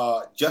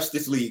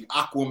 Justice League,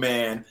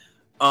 Aquaman,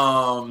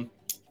 and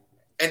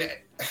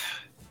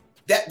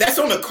that's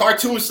on the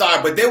cartoon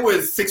side, but there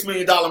was $6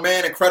 Million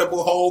Man,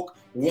 Incredible Hulk,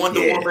 Wonder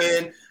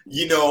Woman,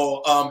 you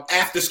know,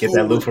 After School. Get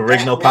that Lou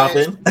Ferrigno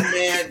popping.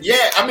 Man,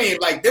 yeah. I mean,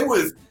 like there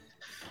was,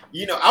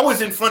 you know, I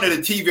was in front of the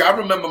TV. I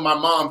remember my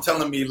mom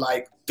telling me,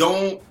 like,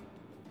 don't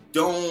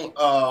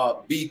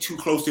be too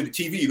close to the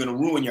TV. You're gonna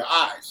ruin your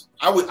eyes.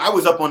 I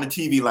was up on the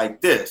TV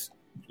like this,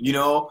 you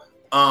know.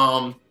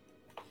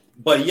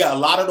 But yeah, a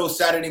lot of those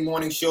Saturday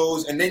morning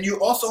shows, and then you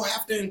also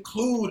have to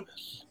include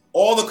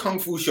all the kung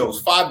fu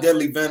shows, Five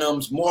Deadly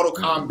Venoms, Mortal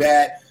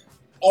Kombat,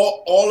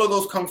 all of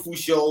those kung fu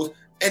shows.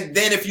 And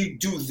then if you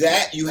do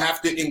that, you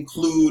have to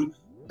include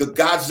the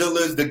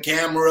Godzillas, the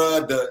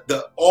Gamera,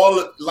 the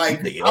all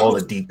like all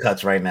the deep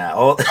cuts right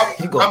now.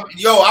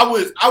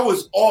 I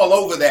was all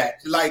over that.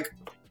 Like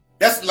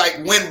that's like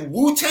when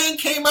Wu-Tang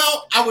came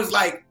out, I was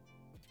like,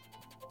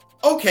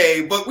 okay,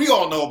 but we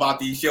all know about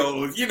these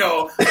shows, you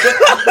know.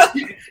 But,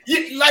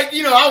 like,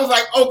 you know, I was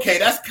like, okay,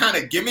 that's kind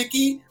of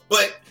gimmicky,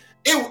 but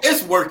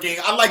it's working.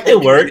 I like the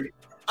music.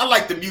 I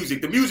like the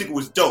music. The music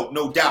was dope,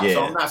 no doubt. Yeah.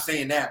 So I'm not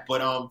saying that,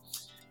 but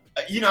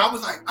you know, I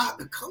was like,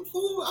 the kung fu.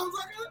 I was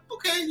like,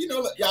 okay, you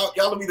know,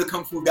 y'all will be the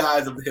kung fu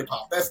guys of the hip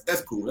hop.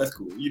 That's cool. That's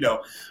cool. You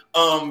know,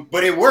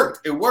 but it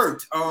worked. It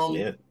worked.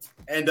 Yeah.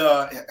 And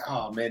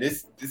oh man,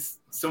 this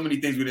so many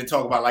things we didn't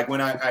talk about. Like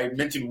when I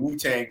mentioned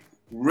Wu-Tang,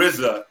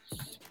 RZA.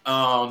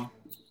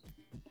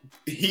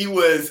 He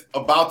was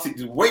about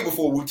to, way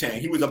before Wu-Tang,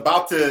 he was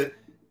about to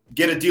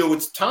get a deal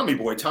with Tommy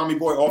Boy. Tommy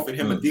Boy offered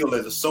him a deal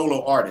as a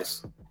solo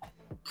artist,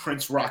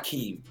 Prince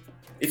Rakeem.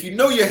 If you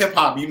know your hip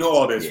hop, you know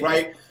all this,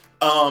 right?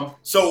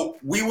 So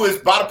we was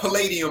by the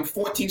Palladium,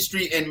 14th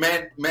Street in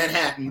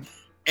Manhattan,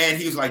 and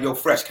he was like, yo,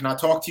 Fresh, can I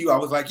talk to you? I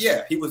was like,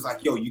 yeah. He was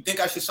like, yo, you think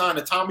I should sign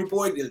to Tommy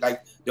Boy?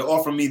 They're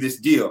offering me this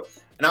deal.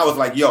 And I was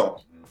like,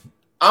 yo,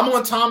 I'm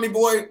on Tommy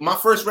Boy. My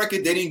first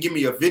record, they didn't give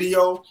me a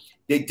video.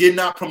 They did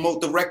not promote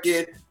the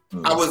record.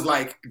 I was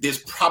like, there's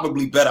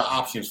probably better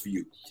options for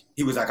you.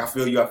 He was like, I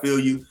feel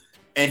you.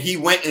 And he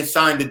went and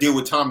signed the deal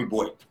with Tommy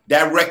Boy.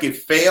 That record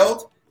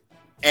failed.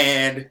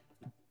 And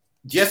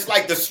just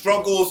like the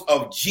struggles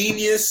of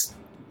Genius,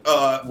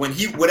 when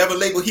whatever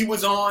label he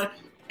was on,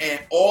 and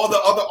all the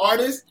other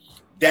artists,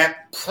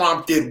 that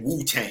prompted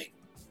Wu-Tang.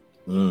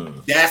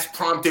 That's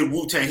prompted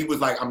Wu-Tang. He was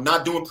like, I'm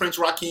not doing Prince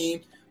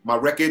Rakeem. My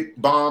record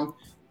bombed.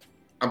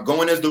 I'm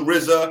going as the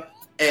RZA.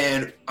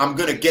 And I'm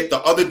gonna get the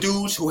other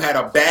dudes who had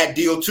a bad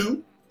deal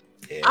too.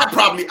 Yeah. I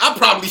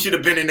probably should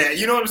have been in that.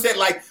 You know what I'm saying?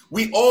 Like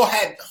we all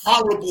had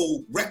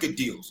horrible record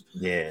deals.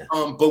 Yeah.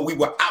 But we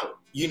were out.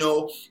 You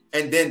know,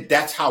 and then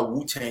that's how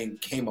Wu-Tang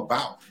came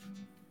about.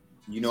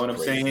 You know what I'm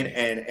saying?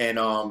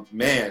 And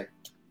man,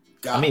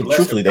 God, I mean,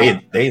 truthfully,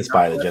 they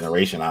inspired a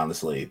generation.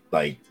 Honestly,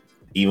 like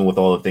even with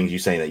all the things you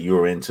say that you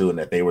were into and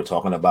that they were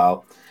talking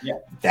about,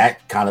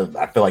 that kind of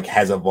I feel like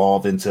has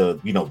evolved into,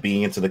 you know,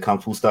 being into the kung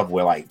fu stuff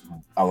where like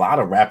a lot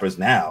of rappers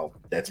now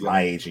that's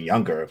my age and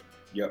younger,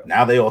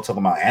 now they all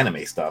talking about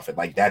anime stuff, and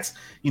like that's,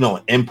 you know,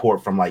 an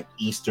import from like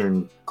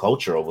Eastern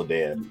culture over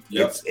there.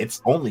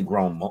 It's only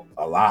grown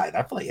a lot.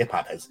 I feel like hip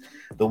hop has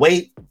the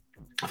way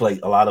I feel like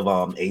a lot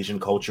of Asian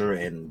culture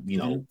and, you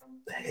know,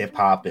 hip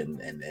hop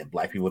and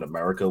Black people in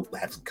America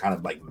have kind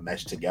of like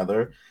meshed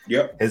together.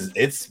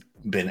 It's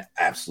been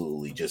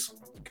absolutely just,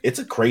 it's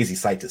a crazy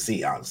sight to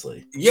see,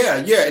 honestly. Yeah,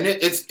 and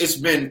it's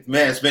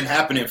been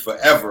happening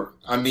forever.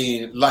 I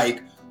mean,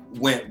 like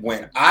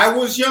when I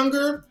was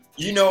younger,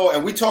 you know,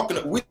 and we're talking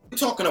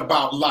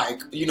about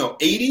like, you know,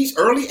 80s,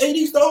 early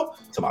 80s though.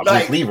 It's about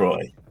like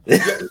Leroy.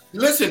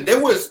 Listen,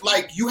 there was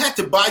like you had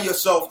to buy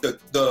yourself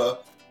the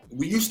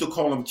we used to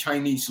call them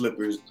Chinese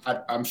slippers.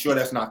 I'm sure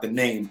that's not the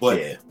name,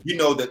 but you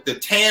know, the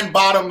tan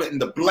bottom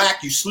and the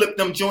black, you slip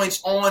them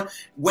joints on.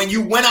 When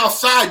you went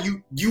outside,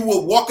 you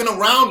were walking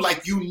around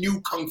like you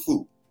knew kung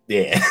fu.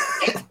 Yeah.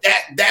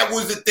 that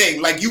was the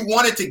thing. Like you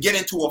wanted to get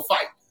into a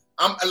fight.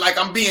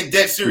 I'm being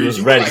dead serious.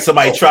 You ready? Like,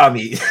 somebody try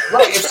me.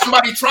 Right. If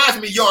somebody tries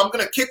me, I'm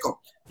gonna kick them.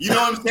 You know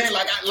what I'm saying?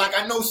 Like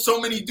I know so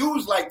many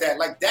dudes like that.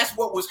 Like that's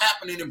what was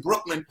happening in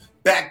Brooklyn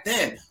back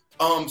then.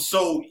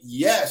 So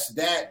yes,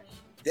 that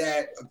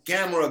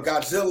Gamera,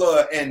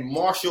 Godzilla, and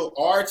martial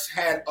arts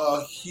had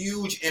a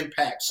huge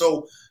impact.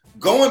 So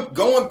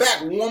going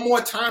back one more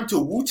time to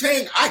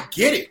Wu-Tang, I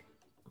get it.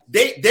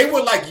 They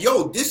were like,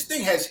 yo, this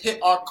thing has hit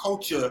our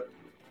culture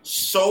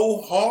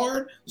so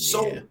hard,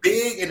 so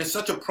big, and in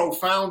such a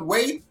profound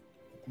way.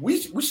 We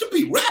should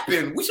be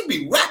rapping. We should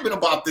be rapping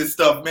about this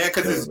stuff, man,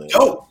 because it's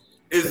dope.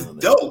 It's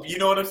dope. You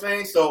know what I'm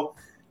saying? So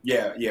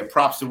yeah.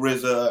 Props to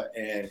RZA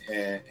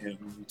and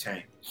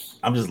Wu-Tang.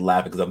 I'm just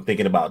laughing because I'm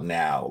thinking about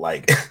now.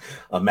 Like,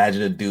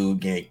 imagine a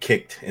dude getting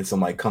kicked in some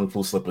like kung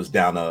fu slippers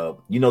down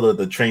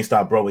the train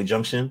stop Broadway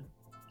Junction.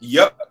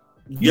 Yep.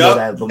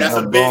 That's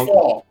a big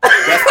fall.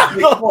 That's a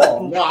big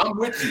fall. No, I'm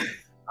with you.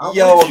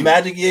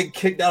 Imagine getting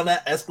kicked down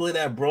that escalator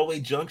at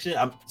Broadway Junction.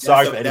 I'm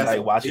sorry for anybody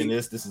watching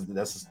this. This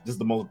is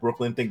the most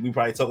Brooklyn thing we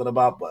probably talking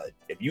about. But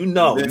if you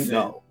know, you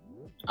know.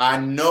 I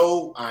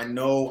know.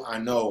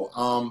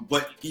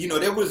 But you know,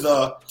 there was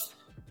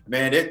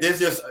there's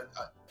just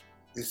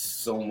there's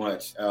so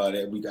much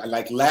that we got.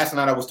 Like last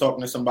night, I was talking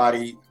to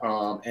somebody,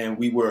 and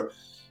we were,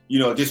 you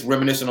know, just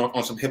reminiscing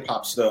on some hip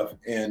hop stuff,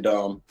 and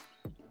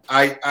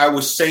I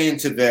was saying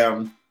to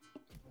them,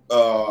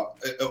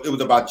 it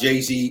was about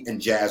Jay-Z and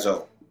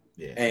Jaz-O.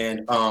 Yeah.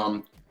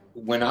 And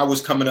when I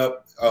was coming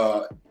up,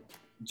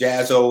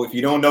 Jaz-O, if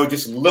you don't know,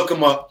 just look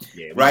him up.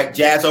 Yeah, right?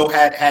 Jaz-O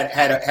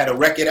had a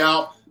record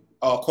out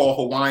called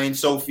Hawaiian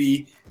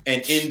Sophie.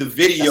 And in the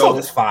video, that song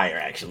is fire.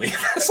 Actually,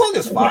 that song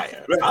is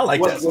fire. I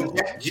like that song.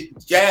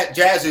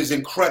 Jazz is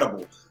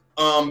incredible.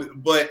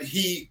 But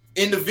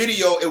in the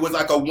video, it was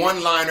like a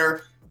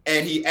one-liner,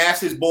 and he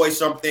asked his boy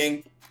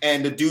something,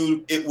 and the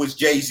dude, it was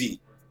Jay-Z,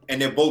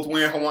 and they're both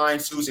wearing Hawaiian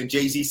suits, and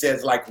Jay-Z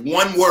says like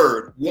one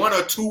or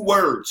two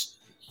words,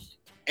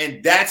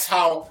 and that's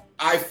how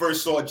I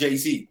first saw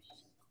Jay-Z.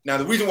 Now,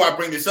 the reason why I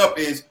bring this up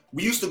is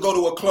we used to go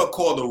to a club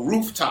called the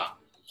Rooftop.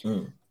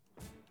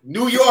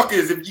 New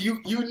Yorkers, if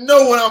you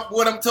know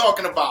what I'm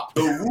talking about,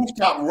 the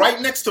Rooftop right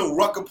next to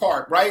Rucker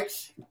Park, right?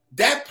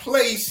 That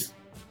place,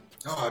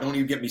 don't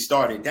even get me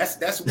started.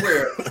 That's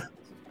where,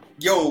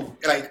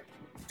 like,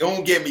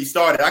 don't get me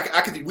started.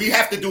 We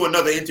have to do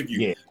another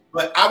interview. Yeah.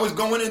 But I was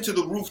going into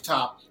the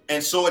Rooftop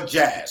and saw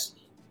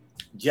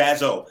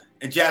Jaz-O,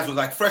 and Jazz was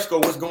like, "Fresco,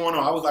 what's going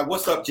on?" I was like,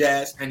 "What's up,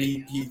 Jazz?" And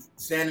he's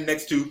standing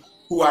next to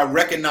who I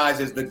recognize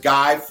as the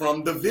guy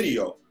from the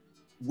video,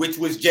 which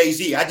was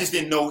Jay-Z. I just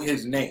didn't know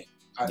his name.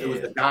 It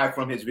was the guy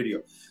from his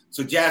video.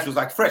 So Jazz was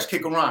like, "Fresh,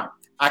 kick a rhyme."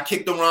 I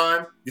kicked the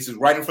rhyme. This is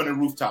right in front of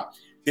the Rooftop.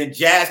 Then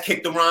Jazz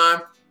kicked the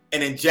rhyme.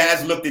 And then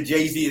Jazz looked at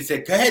Jay-Z and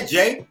said, "Go ahead,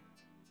 Jay."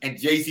 And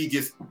Jay-Z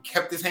just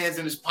kept his hands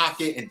in his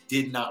pocket and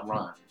did not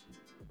rhyme.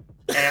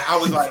 And I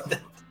was like,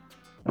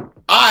 all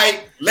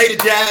right,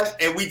 later, Jazz.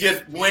 And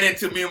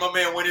me and my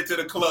man went into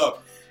the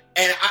club.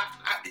 And I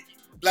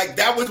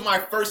that was my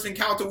first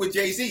encounter with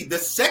Jay-Z. The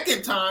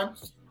second time,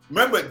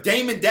 remember,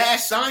 Damon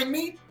Dash signed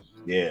me?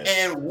 Yeah.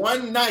 And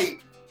one night,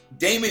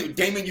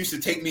 Damon used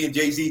to take me and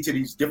Jay-Z to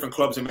these different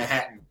clubs in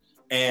Manhattan.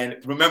 And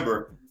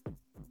remember,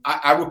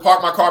 I would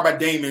park my car by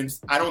Damon's.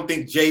 I don't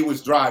think Jay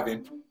was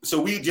driving. So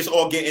we just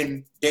all get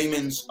in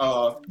Damon's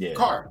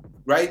car,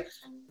 right?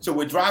 So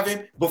we're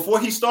driving. Before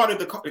he started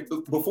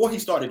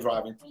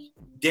driving,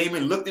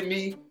 Damon looked at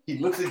me. He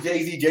looks at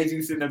Jay-Z.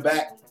 Jay-Z sitting in the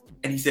back.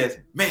 And he says,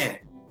 "Man,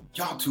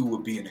 y'all two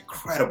would be an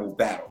incredible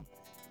battle."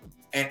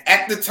 And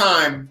at the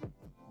time,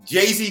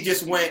 Jay-Z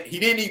just went, he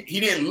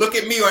didn't look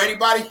at me or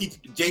anybody.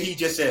 Jay-Z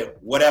just said,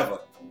 "Whatever."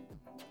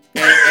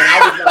 And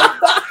I was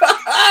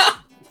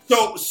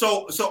like,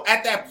 so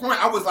at that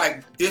point, I was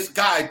like, this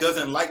guy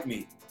doesn't like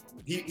me.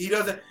 He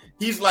doesn't,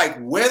 he's like,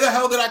 where the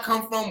hell did I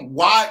come from?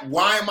 Why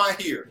am I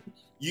here?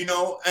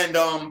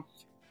 And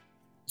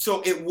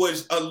so it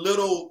was a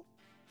little,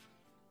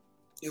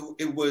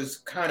 it was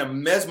kind of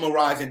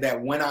mesmerizing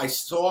that when I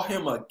saw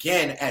him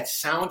again at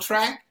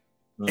Soundtrack,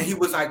 and he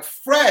was like,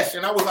 "Fresh,"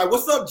 and I was like,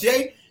 "What's up,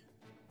 Jay?"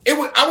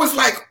 I was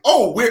like,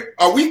 "Oh,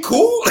 are we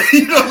cool?"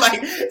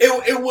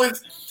 It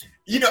was,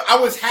 I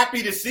was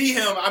happy to see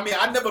him. I mean,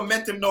 I never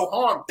meant him no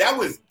harm. That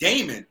was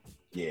Damon.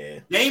 Yeah.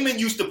 Damon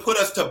used to put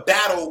us to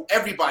battle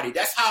everybody.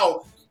 That's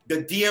how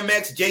the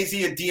DMX,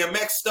 Jay-Z and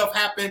DMX stuff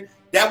happened.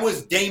 That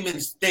was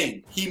Damon's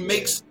thing. He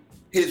makes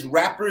his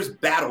rappers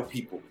battle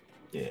people.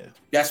 Yeah.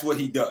 That's what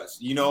he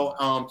does.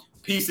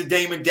 Piece of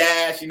Damon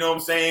Dash, you know what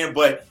I'm saying?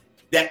 But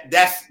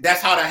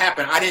that's how that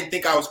happened. I didn't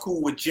think I was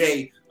cool with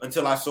Jay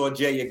until I saw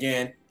Jay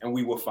again, and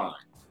we were fine.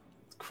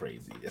 It's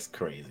crazy. It's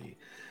crazy.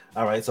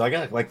 All right, so I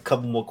got like a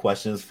couple more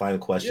questions, final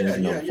questions,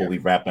 before we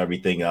wrap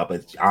everything up.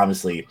 It's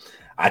honestly,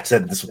 I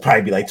said this would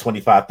probably be like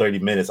 25, 30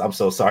 minutes. I'm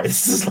so sorry.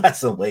 This is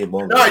lasting way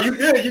longer. No, you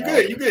good.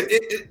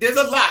 There's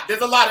a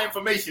lot of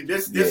information.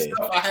 This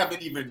stuff I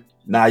haven't even.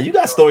 Nah, you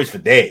got stories for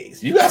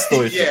days. You got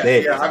stories for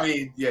days. Yeah, I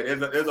mean,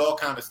 there's all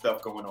kind of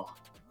stuff going on.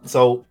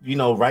 So,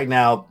 right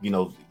now,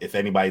 if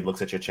anybody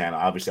looks at your channel,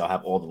 obviously I'll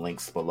have all the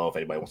links below if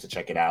anybody wants to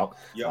check it out.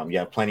 Yep. You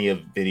have plenty of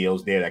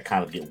videos there that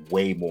kind of get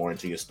way more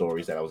into your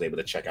stories that I was able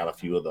to check out a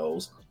few of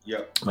those.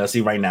 Yep. I see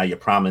right now you're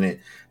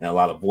prominent in a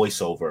lot of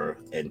voiceover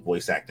and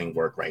voice acting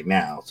work right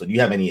now. So do you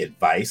have any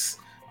advice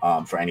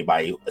for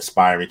anybody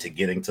aspiring to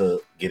getting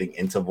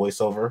into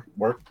voiceover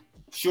work?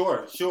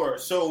 Sure.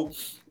 So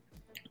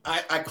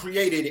I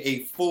created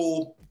a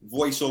full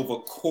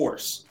voiceover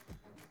course,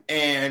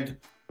 and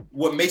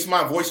what makes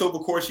my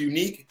voiceover course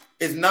unique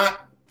is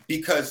not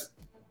because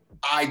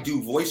I do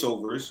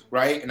voiceovers,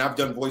 right? And I've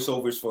done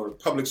voiceovers for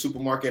Public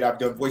Supermarket. I've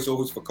done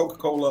voiceovers for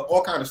Coca-Cola,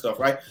 all kind of stuff,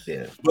 right?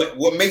 Yeah. But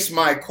what makes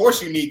my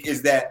course unique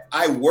is that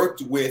I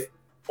worked with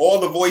all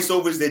the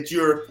voiceovers that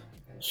you're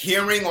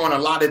hearing on a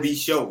lot of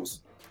these shows.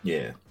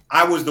 Yeah.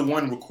 I was the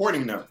one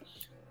recording them.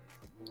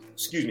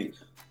 Excuse me.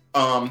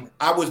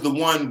 I was the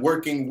one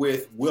working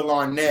with Will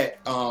Arnett.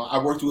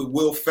 I worked with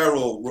Will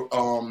Ferrell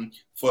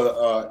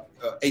for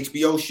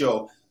HBO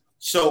show.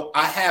 So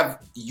I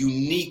have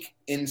unique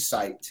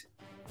insight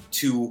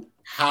to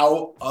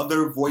how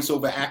other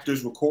voiceover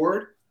actors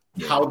record,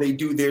 how they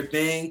do their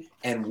thing,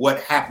 and what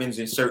happens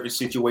in certain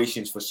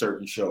situations for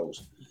certain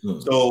shows.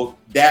 So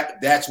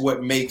that's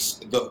what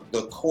makes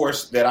the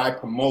course that I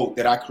promote,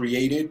 that I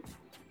created,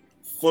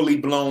 fully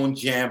blown,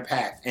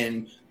 jam-packed.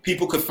 And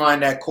people could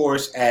find that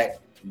course at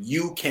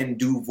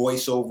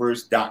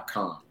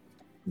youcandovoiceovers.com.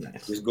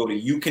 Nice. Just go to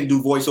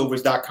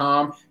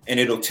youcandovoiceovers.com and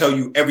it'll tell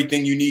you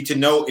everything you need to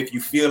know. If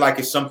you feel like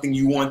it's something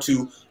you want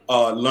to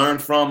learn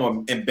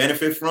from and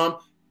benefit from,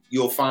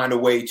 you'll find a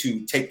way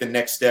to take the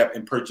next step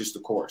and purchase the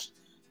course.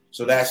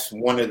 So that's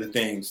one of the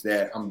things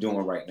that I'm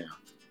doing right now.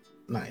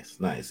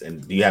 Nice.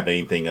 And do you have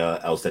anything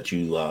else that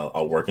you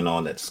are working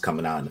on that's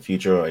coming out in the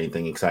future, or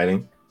anything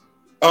exciting?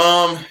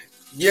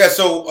 Yeah.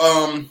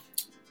 So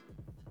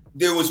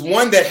there was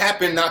one that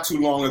happened not too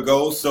long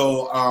ago.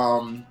 So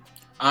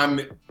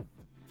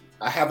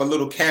I have a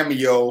little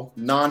cameo,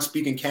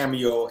 non-speaking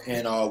cameo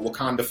in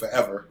Wakanda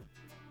Forever.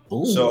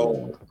 Ooh.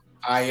 So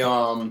I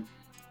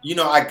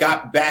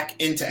got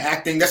back into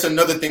acting. That's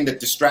another thing that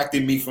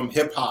distracted me from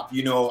hip hop.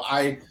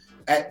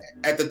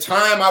 At the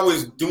time I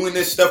was doing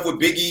this stuff with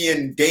Biggie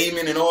and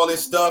Damon and all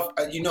this stuff,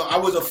 I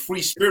was a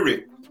free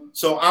spirit.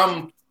 So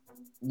I'm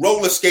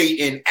roller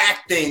skating,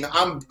 acting.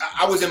 I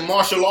was in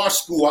martial arts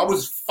school. I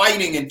was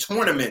fighting in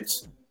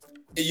tournaments,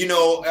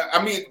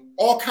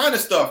 all kind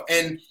of stuff.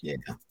 And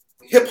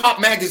hip hop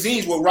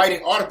magazines were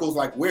writing articles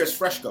like, "Where's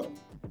Freshco?"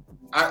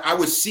 I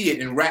would see it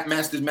in Rap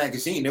Masters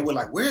magazine. They were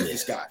like, "Where's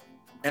this guy?"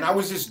 And I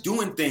was just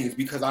doing things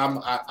because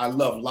I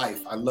love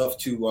life. I love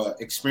to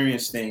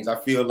experience things. I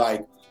feel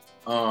like,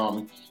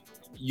 our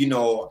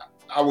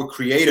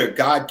Creator,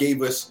 God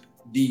gave us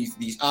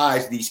these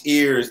eyes, these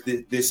ears,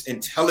 this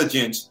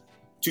intelligence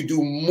to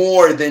do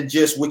more than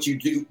just what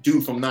you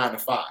do from 9 to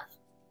 5.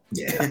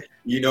 Yeah.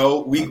 we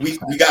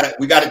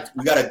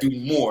gotta do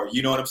more.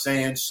 You know what I'm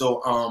saying?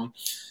 So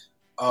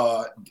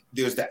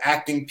there's the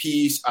acting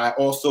piece. I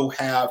also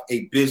have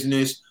a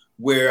business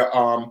where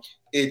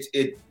it's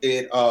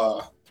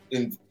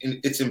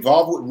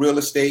involved with real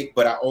estate,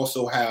 but I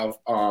also have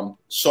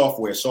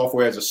software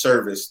as a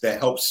service that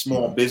helps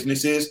small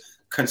businesses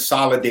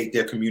consolidate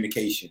their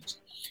communications.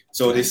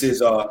 So this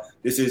is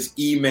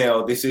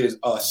email, this is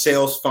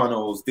sales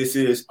funnels, this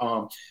is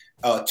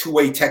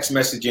two-way text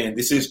messaging,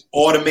 this is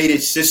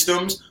automated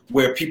systems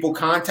where people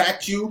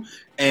contact you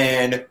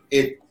and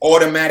it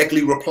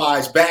automatically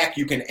replies back.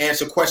 You can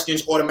answer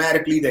questions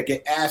automatically that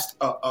get asked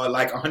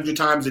like 100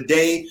 times a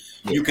day.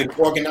 Yeah. You can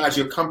organize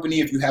your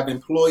company. If you have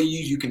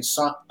employees, you can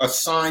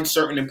assign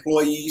certain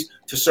employees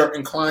to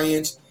certain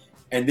clients.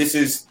 And this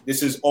is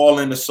all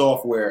in the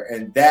software.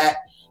 And that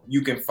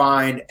you can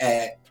find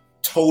at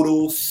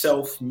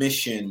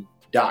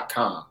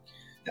totalselfmission.com.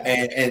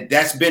 And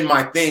that's been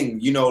my thing,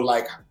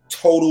 like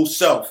total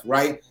self,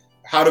 right?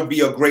 How to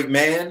be a great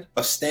man,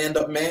 a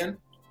stand-up man,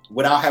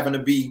 without having to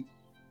be,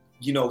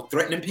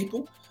 threatening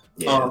people.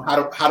 Yeah.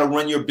 How to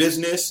run your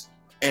business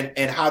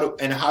and how to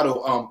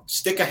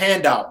stick a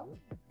hand out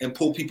and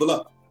pull people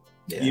up.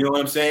 Yeah. You know what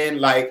I'm saying?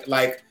 Like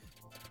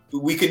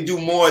we can do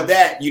more of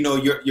that.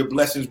 Your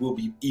blessings will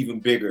be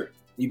even bigger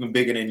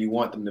than you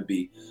want them to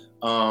be.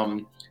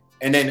 And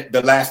then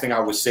the last thing I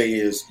would say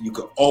is you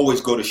could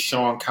always go to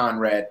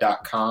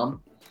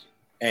SeanConrad.com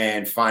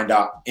and find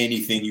out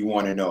anything you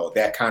want to know.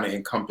 That kind of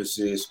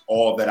encompasses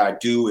all that I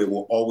do. It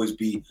will always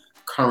be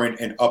current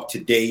and up to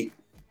date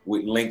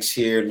with links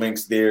here,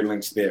 links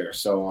there.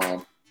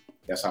 So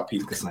that's how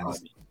people can find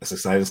me. That's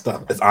exciting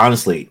stuff. It's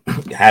honestly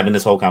having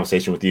this whole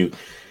conversation with you.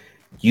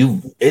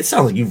 It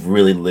sounds like you've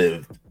really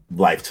lived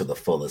life to the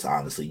fullest.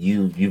 Honestly,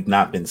 you've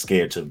not been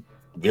scared to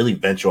really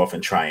venture off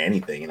and try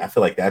anything, and I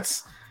feel like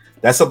that's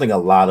something a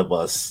lot of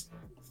us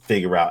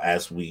figure out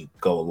as we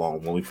go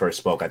along. When we first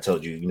spoke, I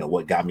told you,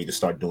 what got me to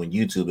start doing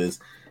YouTube is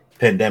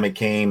pandemic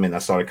came and I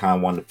started kind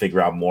of wanting to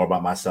figure out more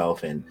about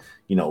myself, and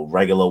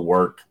regular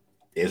work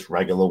is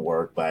regular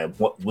work, but I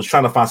was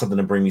trying to find something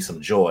to bring me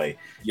some joy.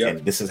 Yep. And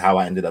this is how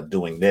I ended up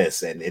doing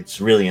this. And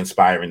it's really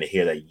inspiring to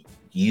hear that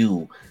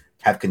you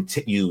have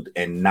continued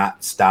and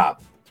not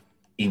stopped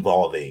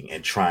evolving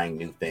and trying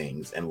new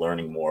things and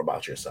learning more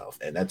about yourself.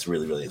 And that's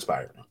really, really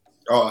inspiring.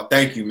 Oh,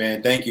 thank you,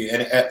 man. Thank you.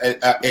 And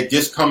it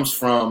just comes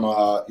from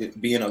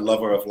being a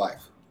lover of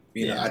life.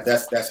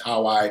 That's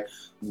how I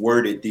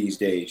word it these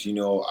days.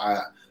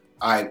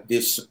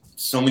 There's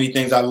so many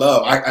things I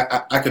love.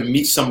 I can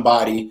meet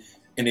somebody,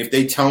 and if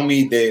they tell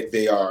me that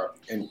they are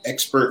an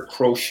expert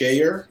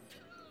crocheter,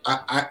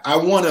 I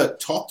want to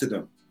talk to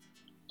them.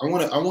 I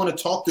want to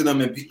talk to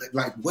them and be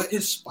like, what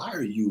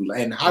inspired you?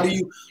 And how do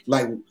you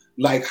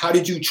how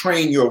did you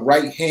train your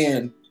right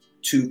hand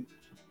to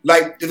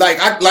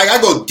I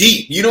go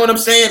deep, you know what I'm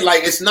saying?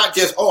 Like, it's not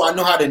just, I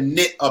know how to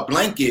knit a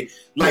blanket.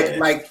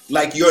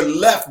 Like your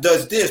left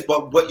does this,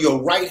 but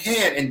your right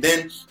hand, and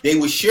then they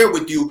would share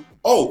with you,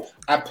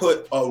 I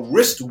put a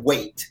wrist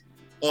weight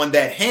on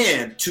that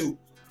hand to,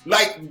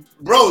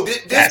 bro,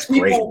 there's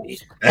people,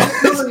 I'm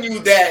telling you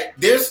that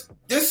there's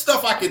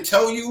stuff I can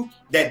tell you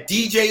that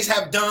DJs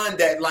have done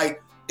that,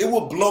 it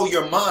will blow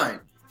your mind.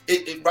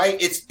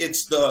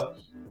 It's the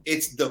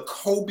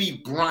Kobe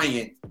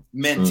Bryant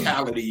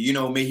mentality,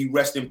 may he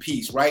rest in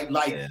peace, right?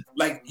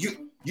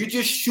 You're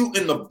just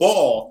shooting the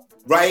ball,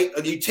 right?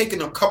 You're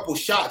taking a couple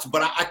shots,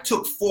 but I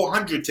took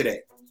 400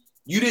 today.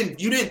 You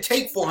didn't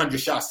take 400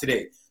 shots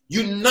today.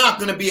 You're not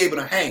gonna be able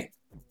to hang,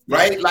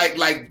 right?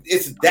 Like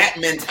it's that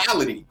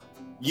mentality.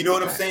 You know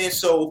what I'm saying?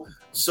 So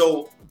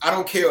I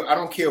don't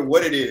care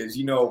what it is,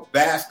 you know,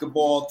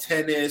 basketball,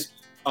 tennis,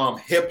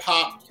 hip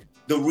hop.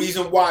 The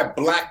reason why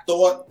Black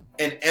Thought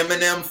and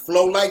Eminem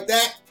flow like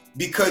that,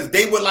 because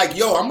they were like,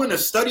 yo, I'm gonna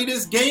study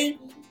this game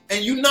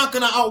and you're not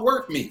gonna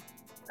outwork me.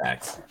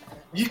 Facts.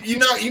 You're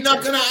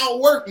not gonna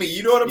outwork me.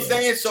 You know what I'm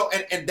saying? So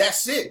and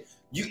that's it.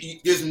 You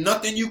there's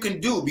nothing you can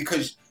do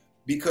because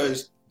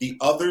the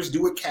others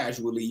do it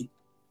casually,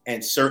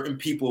 and certain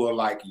people are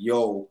like,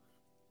 yo,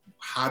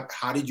 how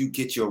did you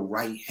get your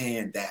right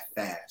hand that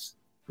fast?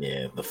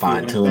 Yeah, the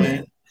fine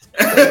tuning.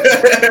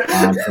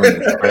 Fine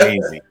tuning is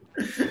crazy.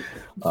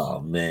 Oh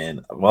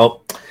man.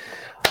 Well,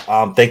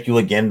 thank you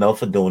again though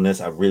for doing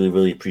this. I really,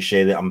 really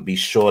appreciate it. I'm gonna be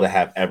sure to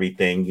have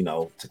everything, you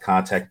know, to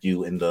contact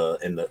you in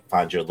the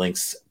find your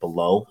links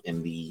below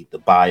in the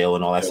bio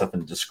and all that stuff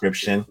in the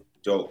description.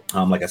 Dope.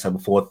 Like I said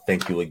before,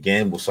 thank you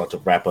again. We'll start to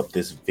wrap up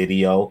this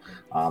video.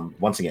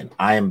 Once again,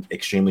 I am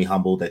extremely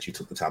humbled that you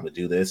took the time to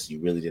do this. You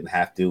really didn't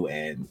have to,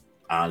 and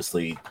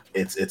honestly,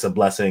 it's a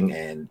blessing,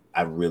 and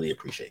I really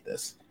appreciate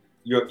this.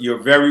 You're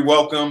very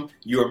welcome.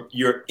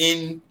 You're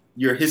in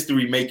your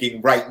history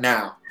making right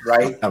now,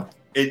 right?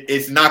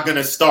 It's not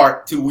gonna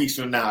start 2 weeks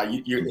from now.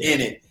 You're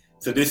in it,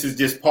 so this is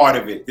just part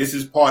of it. This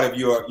is part of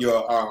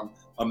your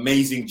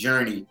amazing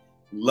journey.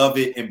 Love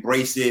it,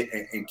 embrace it,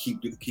 and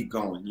keep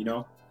going. You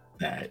know.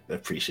 I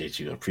appreciate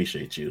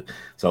you.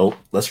 So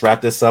let's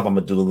wrap this up. I'm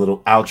gonna do a little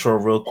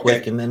outro real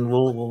quick, and then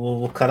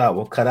we'll cut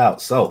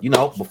out. So, you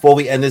know, before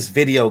we end this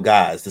video,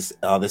 guys,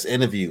 this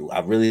interview, I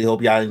really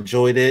hope y'all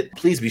enjoyed it.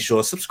 Please be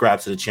sure to subscribe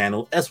to the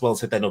channel as well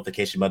as hit that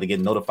notification button to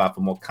get notified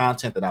for more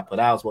content that I put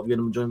out. So if you're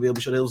enjoying the video,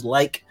 be sure to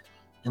like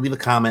and leave a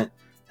comment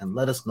and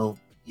let us know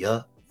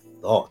your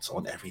thoughts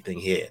on everything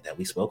here that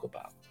we spoke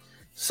about.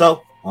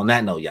 So on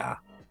that note, y'all,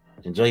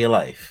 enjoy your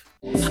life.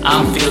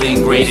 I'm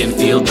feeling great and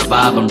feel the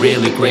vibe. I'm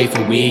really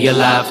grateful we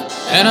alive.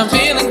 And I'm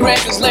feeling great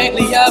cause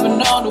lately I've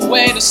been on the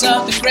way to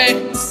something great.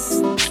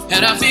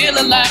 And I feel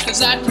alive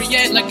cause I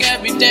create like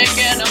every day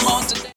and I'm on to